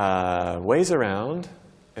 ways around,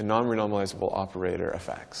 and non-renormalizable operator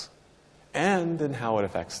effects, and then how it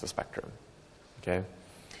affects the spectrum. Okay?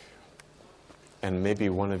 And maybe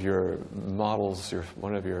one of your models,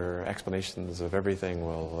 one of your explanations of everything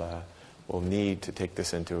will need to take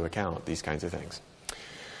this into account, these kinds of things.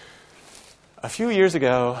 A few years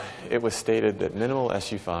ago, it was stated that minimal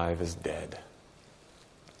SU5 is dead,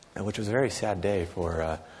 which was a very sad day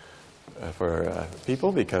for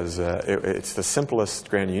people because it's the simplest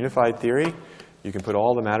grand unified theory. You can put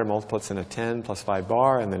all the matter multiplets in a 10 plus 5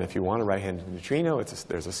 bar, and then if you want a right-handed neutrino,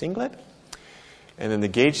 there's a singlet. And then the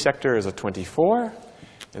gauge sector is a 24,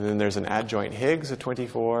 and then there's an adjoint Higgs, a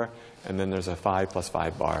 24, and then there's a 5 plus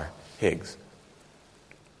 5 bar Higgs.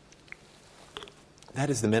 That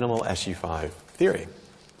is the minimal SU5 theory.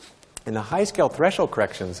 And the high-scale threshold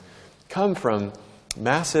corrections come from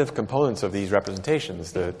massive components of these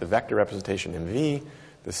representations, the vector representation MV,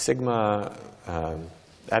 the sigma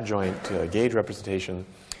adjoint gauge representation.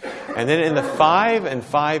 And then in the 5 and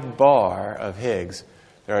 5 bar of Higgs,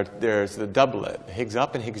 there's the doublet. Higgs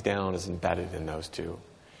up and Higgs down is embedded in those two.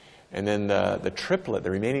 And then the triplet,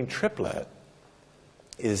 the remaining triplet,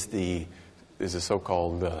 is the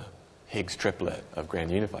so-called Higgs triplet of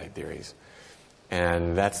grand unified theories.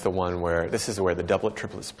 And that's the one this is where the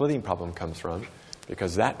doublet-triplet splitting problem comes from,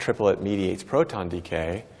 because that triplet mediates proton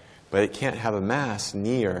decay, but it can't have a mass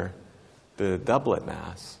near the doublet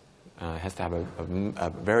mass. It has to have a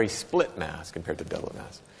very split mass compared to doublet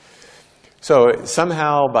mass. So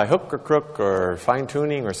somehow, by hook or crook or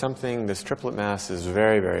fine-tuning or something, this triplet mass is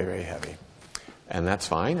very, very, very heavy. And that's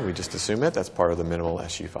fine. We just assume it. That's part of the minimal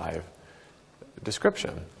SU5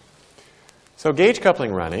 description. So gauge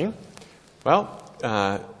coupling running. Well,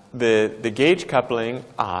 the gauge coupling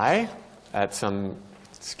I at some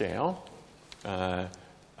scale,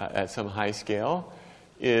 at some high scale,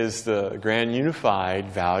 is the grand unified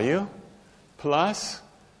value plus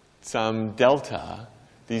some delta.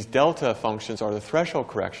 These delta functions are the threshold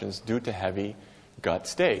corrections due to heavy gut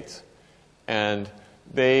states. And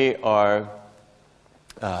they are,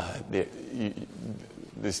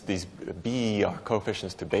 these B are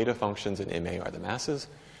coefficients to beta functions and MA are the masses.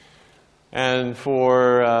 And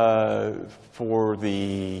for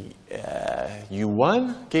the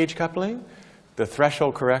U1 gauge coupling, the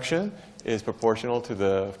threshold correction is proportional to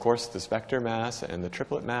of course, this vector mass and the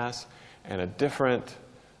triplet mass, and a different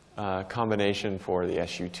combination for the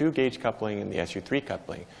SU2 gauge coupling and the SU3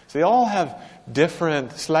 coupling. So they all have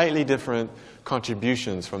slightly different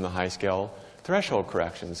contributions from the high-scale threshold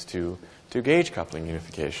corrections to gauge coupling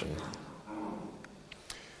unification.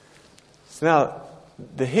 So now,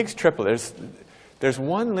 the Higgs triplet, there's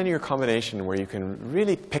one linear combination where you can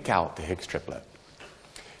really pick out the Higgs triplet.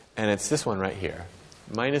 And it's this one right here.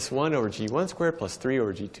 Minus 1 over G1 squared plus 3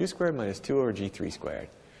 over G2 squared minus 2 over G3 squared.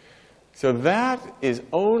 So that is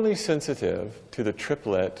only sensitive to the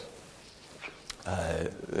triplet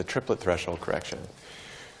threshold correction.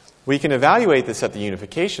 We can evaluate this at the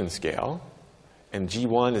unification scale, and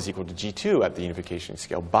G1 is equal to G2 at the unification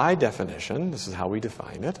scale by definition. This is how we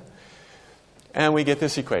define it. And we get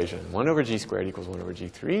this equation. 1 over G squared equals 1 over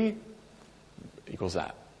G3 equals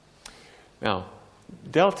that. Now,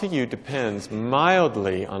 delta U depends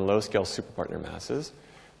mildly on low-scale superpartner masses,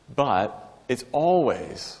 but it's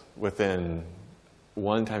always within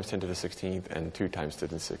 1 times 10 to the 16th and 2 times 10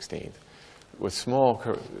 to the 16th. With small,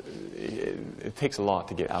 it takes a lot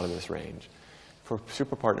to get out of this range for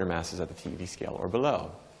superpartner masses at the TeV scale or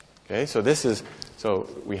below. Okay, so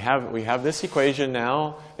we have this equation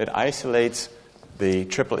now that isolates the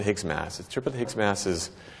triplet Higgs mass. The triplet Higgs mass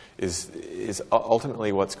is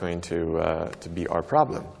ultimately what's going to be our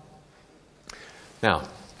problem. Now,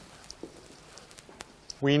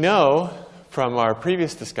 we know from our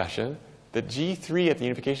previous discussion that G3 at the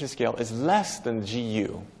unification scale is less than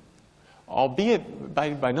GU, albeit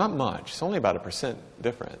by not much. It's only about 1%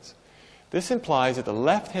 difference. This implies that the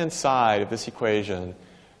left-hand side of this equation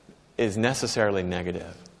is necessarily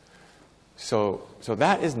negative. So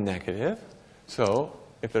that is negative. So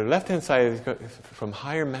if the left-hand side is from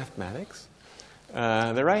higher mathematics,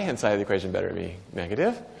 the right-hand side of the equation better be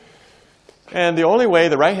negative. And the only way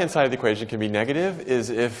the right-hand side of the equation can be negative is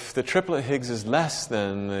if the triplet Higgs is less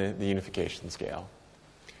than the unification scale.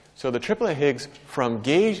 So the triplet Higgs from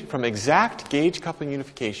exact gauge coupling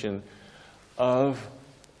unification of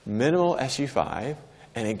minimal SU5,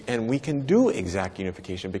 and we can do exact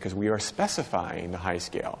unification because we are specifying the high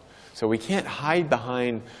scale. So we can't hide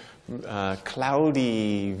behind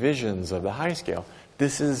cloudy visions of the high scale.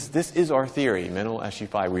 This is our theory, minimal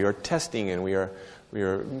SU5. We are testing and we are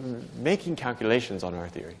making calculations on our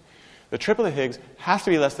theory. The triplet Higgs has to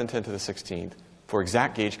be less than 10 to the 16th for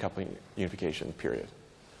exact gauge coupling unification, period.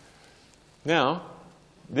 Now,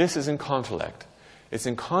 this is in conflict. It's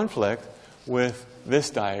in conflict with this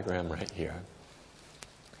diagram right here.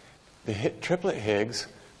 The triplet Higgs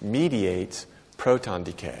mediates proton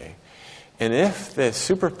decay. And if the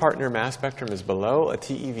superpartner mass spectrum is below a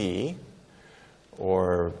TeV,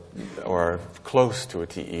 or close to a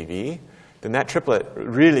TeV, then that triplet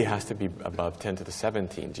really has to be above 10 to the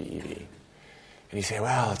 17 GeV. And you say,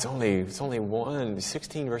 well, it's only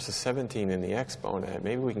 16 versus 17 in the exponent.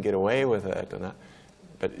 Maybe we can get away with it.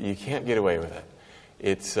 But you can't get away with it.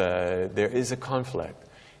 There is a conflict.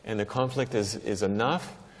 And the conflict is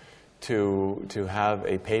enough to have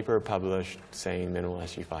a paper published saying minimal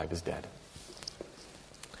SU5 is dead,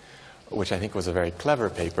 which I think was a very clever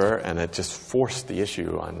paper, and it just forced the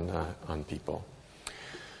issue on people.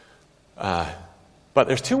 But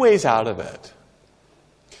there's two ways out of it.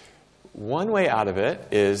 One way out of it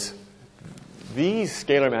is these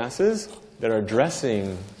scalar masses that are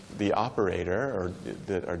addressing the operator, or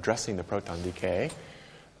that are addressing the proton decay,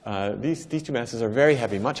 these two masses are very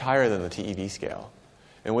heavy, much higher than the TeV scale,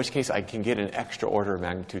 in which case I can get an extra order of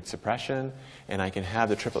magnitude suppression, and I can have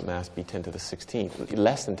the triplet mass be 10 to the 16th,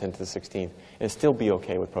 less than 10 to the 16th, and still be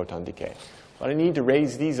okay with proton decay. But I need to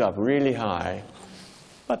raise these up really high.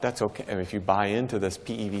 But that's okay. I mean, if you buy into this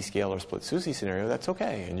PeV scalar split SUSY scenario, that's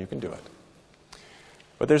okay, and you can do it.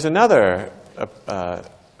 But there's another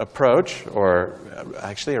approach, or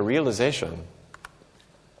actually a realization,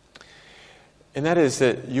 and that is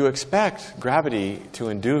that you expect gravity to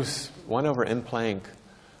induce 1 over n Planck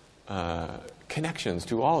connections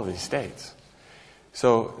to all of these states.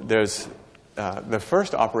 So there's the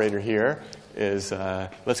first operator here is,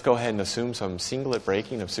 let's go ahead and assume some singlet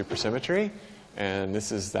breaking of supersymmetry. And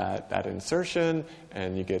this is that insertion,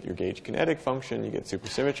 and you get your gauge kinetic function, you get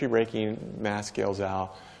supersymmetry breaking, mass scales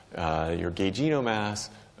out, your gaugino mass,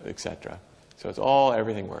 etc. So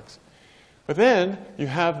everything works. But then you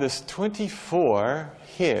have this 24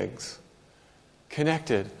 Higgs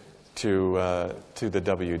connected to the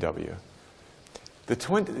WW.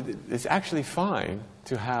 It's actually fine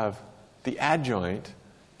to have the adjoint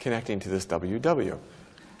connecting to this WW.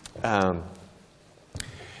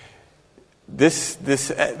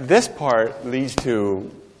 This part leads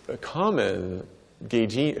to common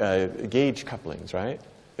gauge couplings, right?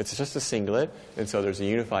 It's just a singlet, and so there's a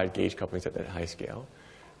unified gauge couplings at that high scale.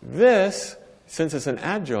 This, since it's an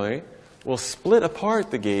adjoint, will split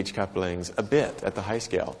apart the gauge couplings a bit at the high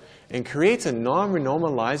scale and creates a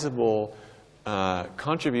non-renormalizable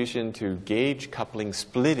contribution to gauge coupling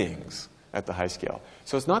splittings at the high scale.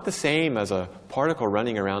 So it's not the same as a particle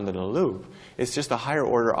running around in a loop. It's just a higher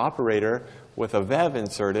order operator with a VEV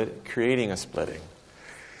inserted, creating a splitting.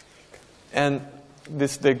 And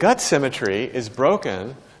the gut symmetry is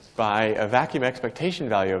broken by a vacuum expectation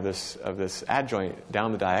value of this adjoint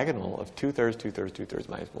down the diagonal of 2/3, 2/3,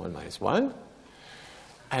 2/3, minus 1.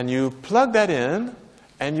 And you plug that in,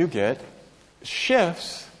 and you get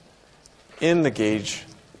shifts in the gauge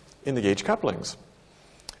couplings.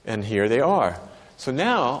 And here they are. So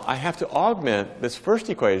now I have to augment this first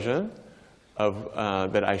equation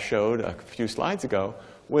that I showed a few slides ago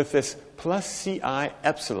with this plus CI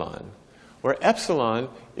epsilon, where epsilon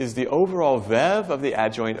is the overall VEV of the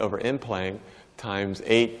adjoint over n Planck times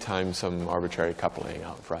 8 times some arbitrary coupling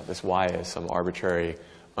out front. This Y is some arbitrary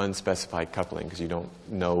unspecified coupling because you don't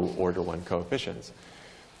know order 1 coefficients.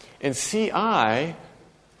 In CI,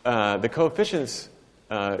 the coefficients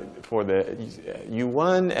for the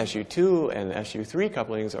U1, SU2, and SU3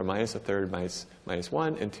 couplings are minus 1/3, minus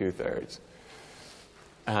 1, and 2/3.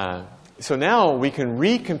 So now we can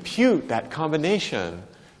recompute that combination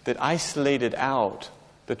that isolated out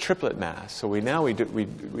the triplet mass. So we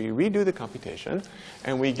redo the computation,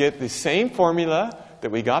 and we get the same formula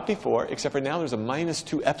that we got before, except for now there's a minus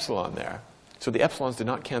 2 epsilon there. So the epsilons did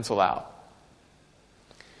not cancel out.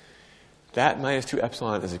 That minus 2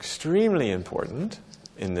 epsilon is extremely important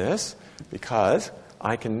in this because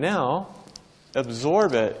I can now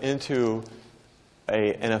absorb it into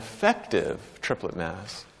an effective triplet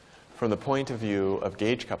mass from the point of view of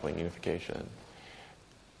gauge coupling unification,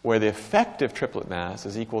 where the effective triplet mass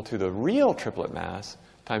is equal to the real triplet mass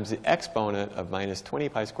times the exponent of minus 20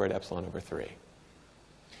 pi squared epsilon over 3.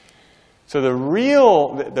 So the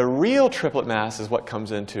real triplet mass is what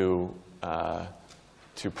comes into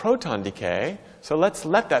to proton decay. So let's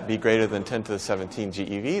let that be greater than 10 to the 17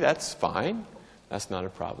 GeV. That's fine. That's not a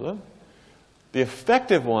problem. The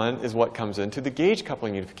effective one is what comes into the gauge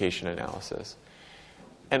coupling unification analysis.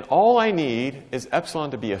 And all I need is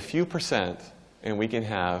epsilon to be a few %, and we can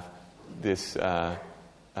have this,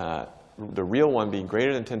 the real one being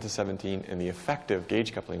greater than 10 to 17 and the effective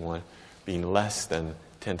gauge coupling one being less than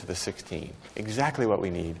 10 to the 16. Exactly what we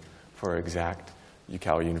need for exact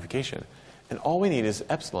Eucauer unification. And all we need is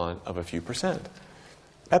epsilon of a few %.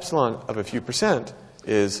 Epsilon of a few %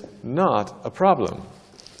 is not a problem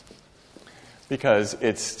because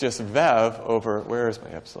it's just VEV over, where is my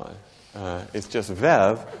epsilon? It's just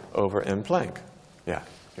VEV over n Planck. Yeah,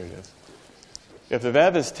 here it is. If the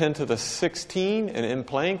VEV is 10 to the 16 and M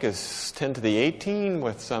Planck is 10 to the 18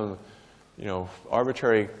 with some,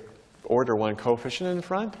 arbitrary order 1 coefficient in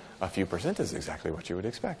front, a few percent is exactly what you would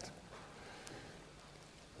expect.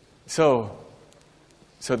 So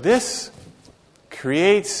this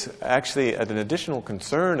creates actually an additional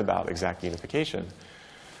concern about exact unification.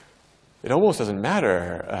 It almost doesn't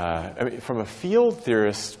matter. From a field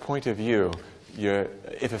theorist's point of view,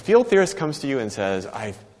 if a field theorist comes to you and says,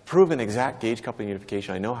 I've proven exact gauge coupling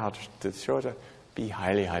unification, I know how to show it, be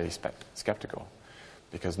highly, highly skeptical.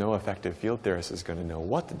 Because no effective field theorist is going to know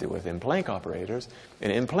what to do with M Planck operators.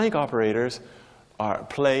 And M Planck operators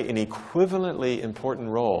play an equivalently important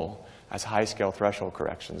role as high-scale threshold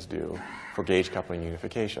corrections do for gauge coupling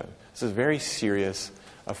unification. This is very serious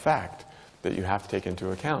a fact that you have to take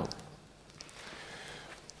into account.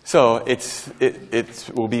 So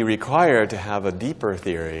it will be required to have a deeper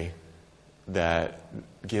theory that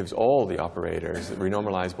gives all the operators,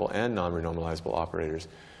 renormalizable and non-renormalizable operators,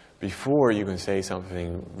 before you can say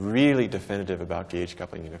something really definitive about gauge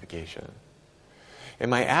coupling unification.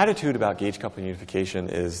 And my attitude about gauge coupling unification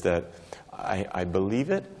is that I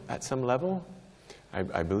believe it at some level.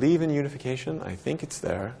 I believe in unification. I think it's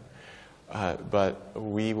there. But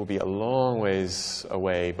we will be a long ways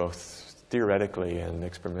away, both theoretically and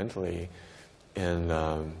experimentally, in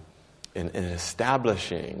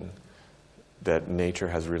establishing that nature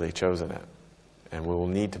has really chosen it. And we will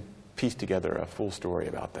need to piece together a full story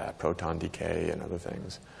about that, proton decay and other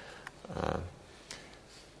things.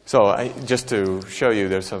 So just to show you,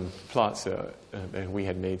 there's some plots that we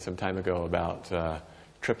had made some time ago about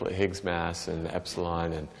triplet Higgs mass and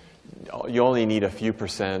epsilon, and you only need a few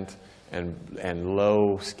percent, and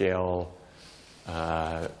low scale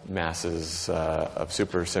masses of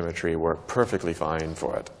supersymmetry work perfectly fine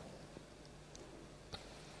for it.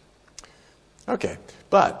 Okay,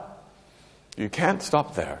 but you can't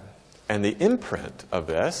stop there. And the imprint of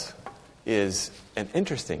this is an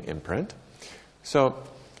interesting imprint. So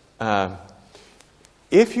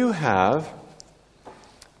if you have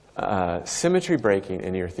symmetry breaking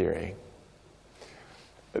in your theory,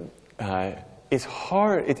 it's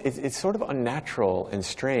hard, it's sort of unnatural and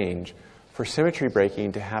strange for symmetry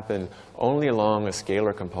breaking to happen only along a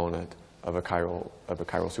scalar component of a chiral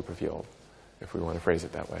superfield, if we want to phrase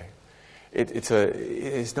it that way.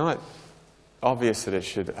 It's not obvious that it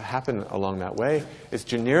should happen along that way. It's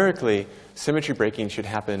generically, symmetry breaking should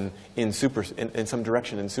happen in some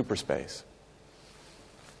direction in superspace.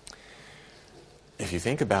 If you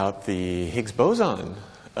think about the Higgs boson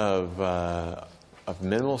of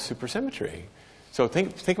minimal supersymmetry, so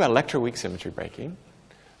think about electroweak symmetry breaking.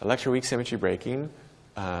 Electroweak symmetry breaking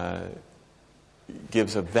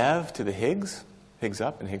gives a VEV to the Higgs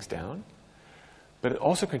up and Higgs down, but it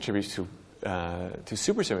also contributes to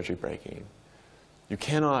supersymmetry breaking. You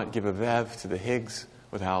cannot give a VEV to the Higgs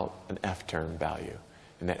without an F term value,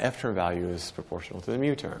 and that F term value is proportional to the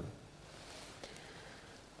mu term.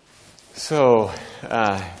 So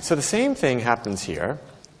the same thing happens here.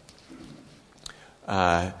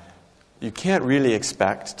 You can't really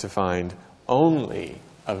expect to find only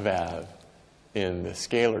a VEV in the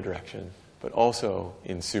scalar direction, but also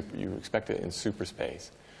you expect it in superspace.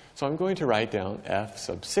 So I'm going to write down F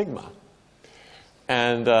sub sigma.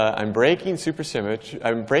 And I'm breaking supersymmetry.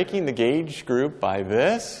 I'm breaking the gauge group by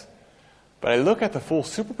this, but I look at the full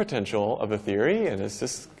superpotential of the theory, and it's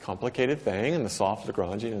this complicated thing, and the soft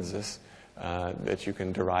Lagrangian is this that you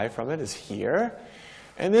can derive from it is here.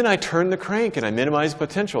 And then I turn the crank and I minimize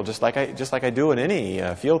potential, just like I do in any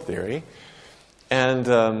field theory. And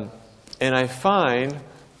I find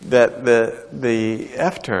that the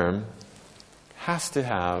F term has to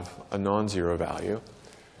have a non-zero value.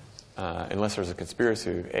 Unless there's a conspiracy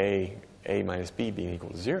of A minus B being equal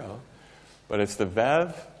to 0. But it's the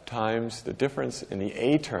VEV times the difference in the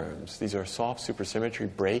A terms. These are soft supersymmetry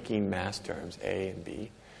breaking mass terms, A and B.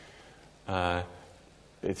 The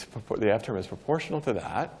F term is proportional to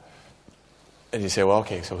that. And you say, well,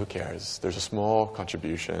 okay, so who cares? There's a small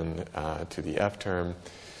contribution to the F term.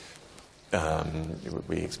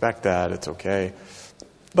 We expect that. It's okay.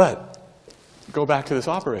 But go back to this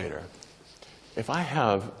operator. If I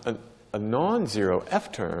have a non-zero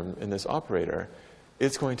F term in this operator,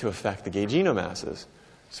 it's going to affect the gaugino masses.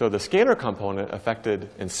 So the scalar component affected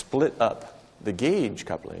and split up the gauge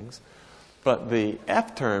couplings, but the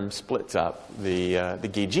F term splits up the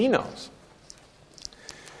gauginos.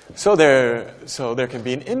 So there can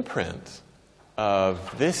be an imprint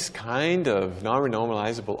of this kind of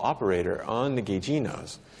non-renormalizable operator on the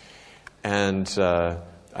gauginos. And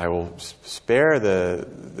I will spare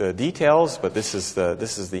the details, but this is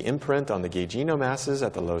the imprint on the gaugino masses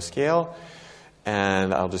at the low scale.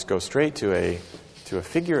 And I'll just go straight to a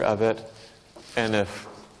figure of it. And if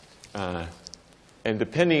and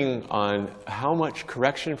depending on how much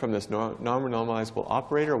correction from this non-renormalizable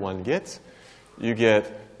operator one gets, you get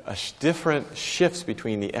different shifts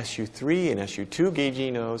between the SU3 and SU2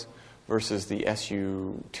 gauginos versus the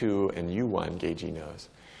SU2 and U1 gauginos.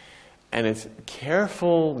 And it's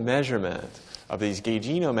careful measurement of these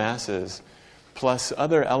gaugino masses plus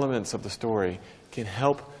other elements of the story can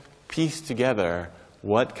help piece together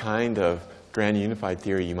what kind of grand unified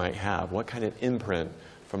theory you might have, what kind of imprint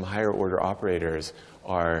from higher order operators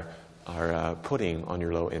are putting on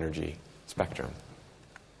your low energy spectrum.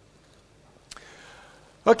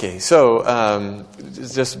 Okay, so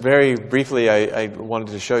just very briefly, I wanted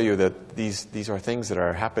to show you that these are things that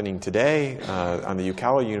are happening today on the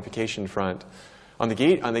Yukawa unification front. On the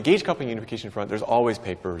gauge coupling unification front, there's always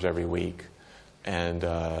papers every week, and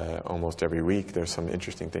almost every week there's some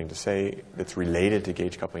interesting thing to say that's related to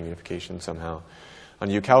gauge coupling unification somehow. On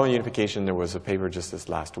Yukawa unification, there was a paper just this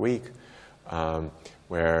last week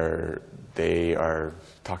where they are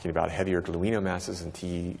talking about heavier gluino masses and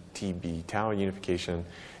TB tau unification.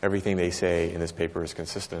 Everything they say in this paper is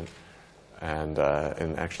consistent and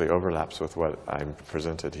actually overlaps with what I'm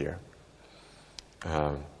presented here.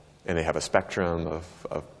 And they have a spectrum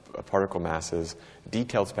of particle masses,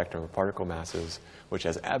 detailed spectrum of particle masses, which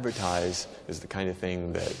as advertised is the kind of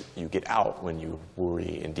thing that you get out when you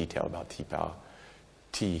worry in detail about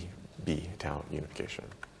TB tau unification.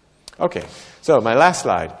 Okay, so my last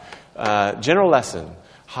slide. General lesson.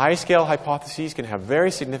 High-scale hypotheses can have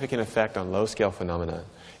very significant effect on low-scale phenomena.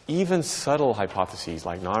 Even subtle hypotheses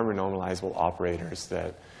like non-renormalizable operators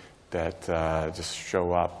that just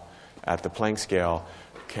show up at the Planck scale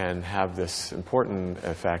can have this important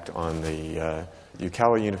effect on the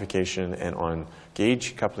Yukawa unification and on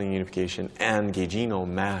gauge coupling unification and gauginal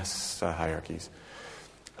mass hierarchies.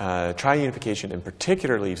 Tri-unification in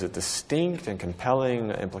particular leaves a distinct and compelling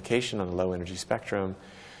implication on the low-energy spectrum.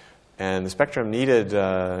 And the spectrum needed,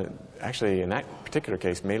 actually in that particular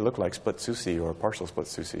case, may look like split SUSY or partial split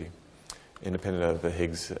SUSY, independent of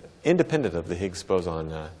the Higgs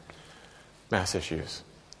boson mass issues.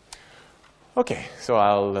 Okay, so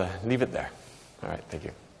I'll leave it there. All right, thank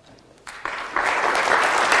you.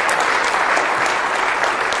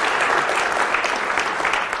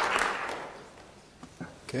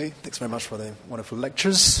 Okay, thanks very much for the wonderful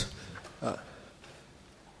lectures.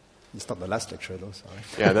 It's not the last lecture, though, sorry.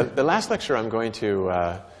 Yeah, the last lecture I'm going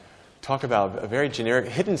to talk about very generic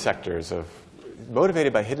hidden sectors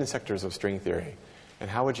motivated by hidden sectors of string theory. And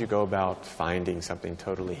how would you go about finding something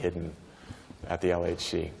totally hidden at the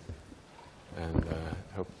LHC? And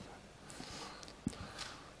hope.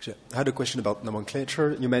 I had a question about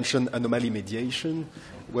nomenclature. You mentioned anomaly mediation.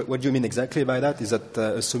 What do you mean exactly by that? Is that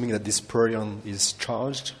assuming that this spurion is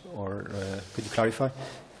charged, or could you clarify?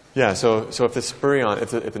 Yeah, so if the spurion,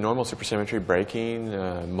 if the normal supersymmetry breaking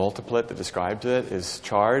multiplet that describes it is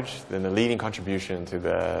charged, then the leading contribution to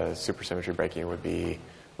the supersymmetry breaking would be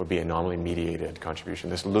anomaly mediated contribution,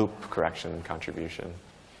 this loop correction contribution.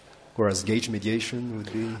 Whereas gauge mediation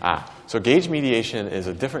would be? So gauge mediation is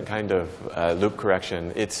a different kind of loop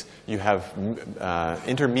correction. You have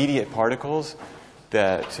intermediate particles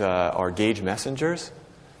that are gauge messengers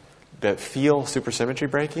that feel supersymmetry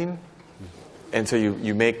breaking. And so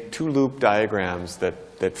you make two loop diagrams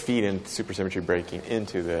that feed in supersymmetry breaking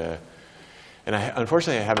into the... And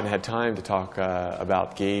unfortunately, I haven't had time to talk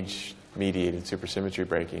about gauge-mediated supersymmetry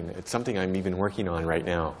breaking. It's something I'm even working on right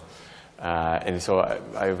now. And so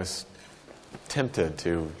I was tempted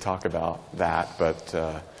to talk about that, but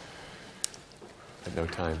had no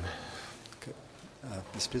time. Okay.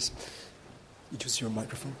 Yes, please. Use your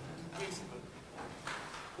microphone.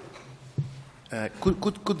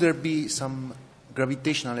 Could there be some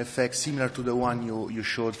gravitational effect similar to the one you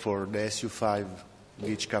showed for the SU5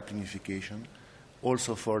 gauge coupling unification,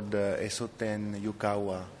 also for the SO10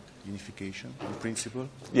 Yukawa unification in principle?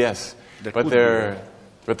 Yes,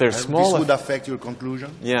 but they're small. This would affect your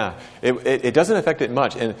conclusion? Yeah, it doesn't affect it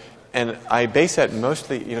much, and I base that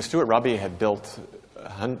mostly. Stuart Robbie had built,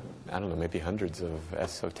 I don't know, maybe hundreds of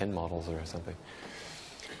SO10 models or something,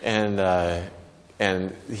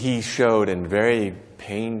 and he showed in very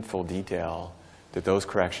painful detail that those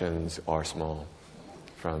corrections are small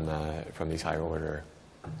from these higher order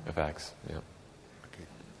effects. Yeah. Okay.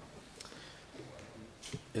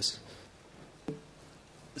 Yes.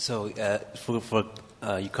 So for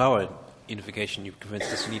Yukawa unification, you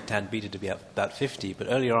convinced us you need tan beta to be about 50, but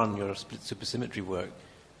earlier on in your split supersymmetry work,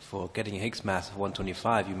 for getting a Higgs mass of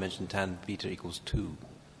 125, you mentioned tan beta equals 2.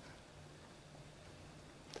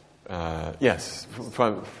 Yes.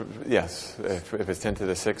 Yes. If it's 10 to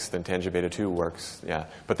the 6th, then tangent beta 2 works. Yeah.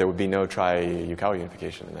 But there would be no tri-Yukawa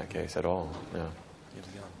unification in that case at all. No.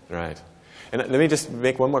 Right. And let me just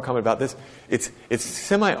make one more comment about this. It's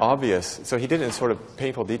semi-obvious. So he did it in sort of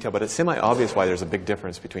painful detail, but it's semi-obvious why there's a big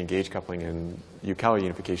difference between gauge coupling and Yukawa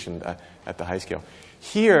unification at the high scale.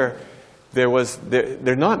 Here, there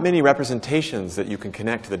are not many representations that you can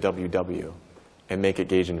connect to the WW and make it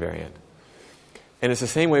gauge invariant. And it's the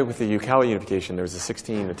same way with the Yukawa unification. There's a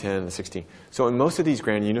 16, a 10, a 16. So in most of these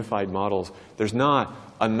grand unified models, there's not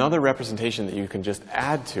another representation that you can just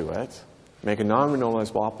add to it, make a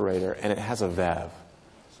non-renormalizable operator, and it has a VEV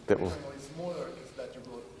that will.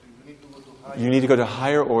 You need to go to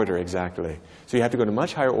higher order, exactly. So you have to go to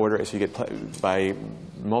much higher order as you get by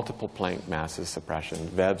multiple Planck masses suppression,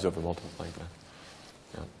 VEVs over multiple Planck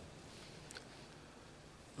masses.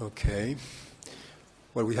 Yeah. Okay.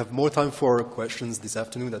 Well, we have more time for questions this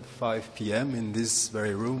afternoon at 5 p.m. in this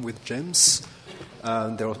very room with James.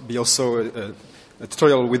 There will be also a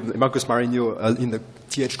tutorial with Marcus Marinho in the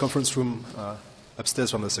TH conference room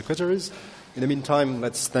upstairs from the secretaries. In the meantime,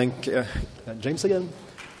 let's thank James again.